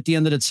the light at the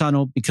end of the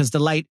tunnel, because the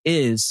light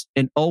is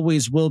and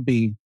always will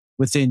be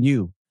within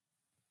you.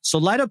 So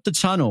light up the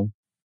tunnel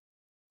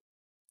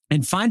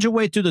and find your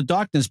way through the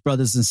darkness,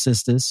 brothers and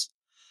sisters.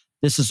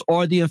 This is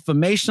Or the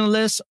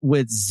Informationalist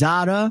with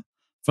Zara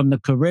from the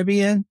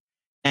Caribbean,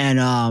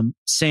 and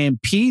saying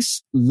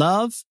peace,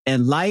 love,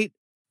 and light,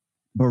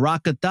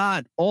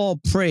 barakatah, all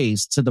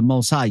praise to the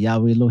Most High,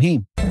 Yahweh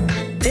Elohim.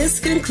 This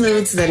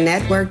concludes the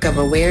Network of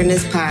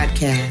Awareness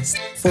podcast.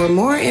 For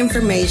more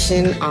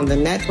information on the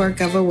Network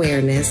of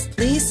Awareness,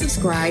 please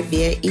subscribe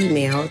via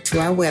email to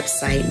our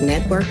website,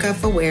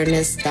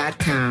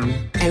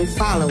 networkofawareness.com, and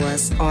follow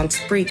us on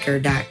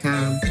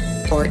Spreaker.com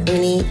or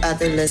any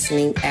other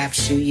listening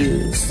apps you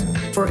use.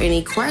 For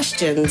any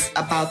questions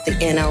about the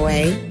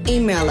NOA,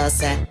 email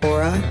us at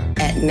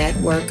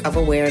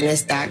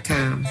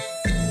aura@networkofawareness.com.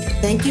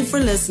 Thank you for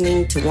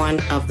listening to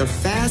one of the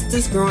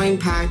fastest growing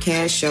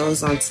podcast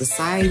shows on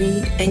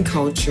society and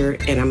culture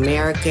in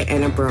America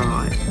and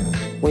abroad.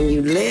 When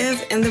you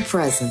live in the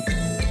present,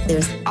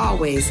 there's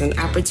always an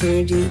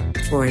opportunity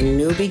for a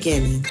new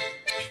beginning.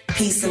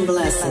 Peace and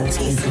blessings.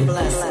 Peace and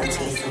blessings.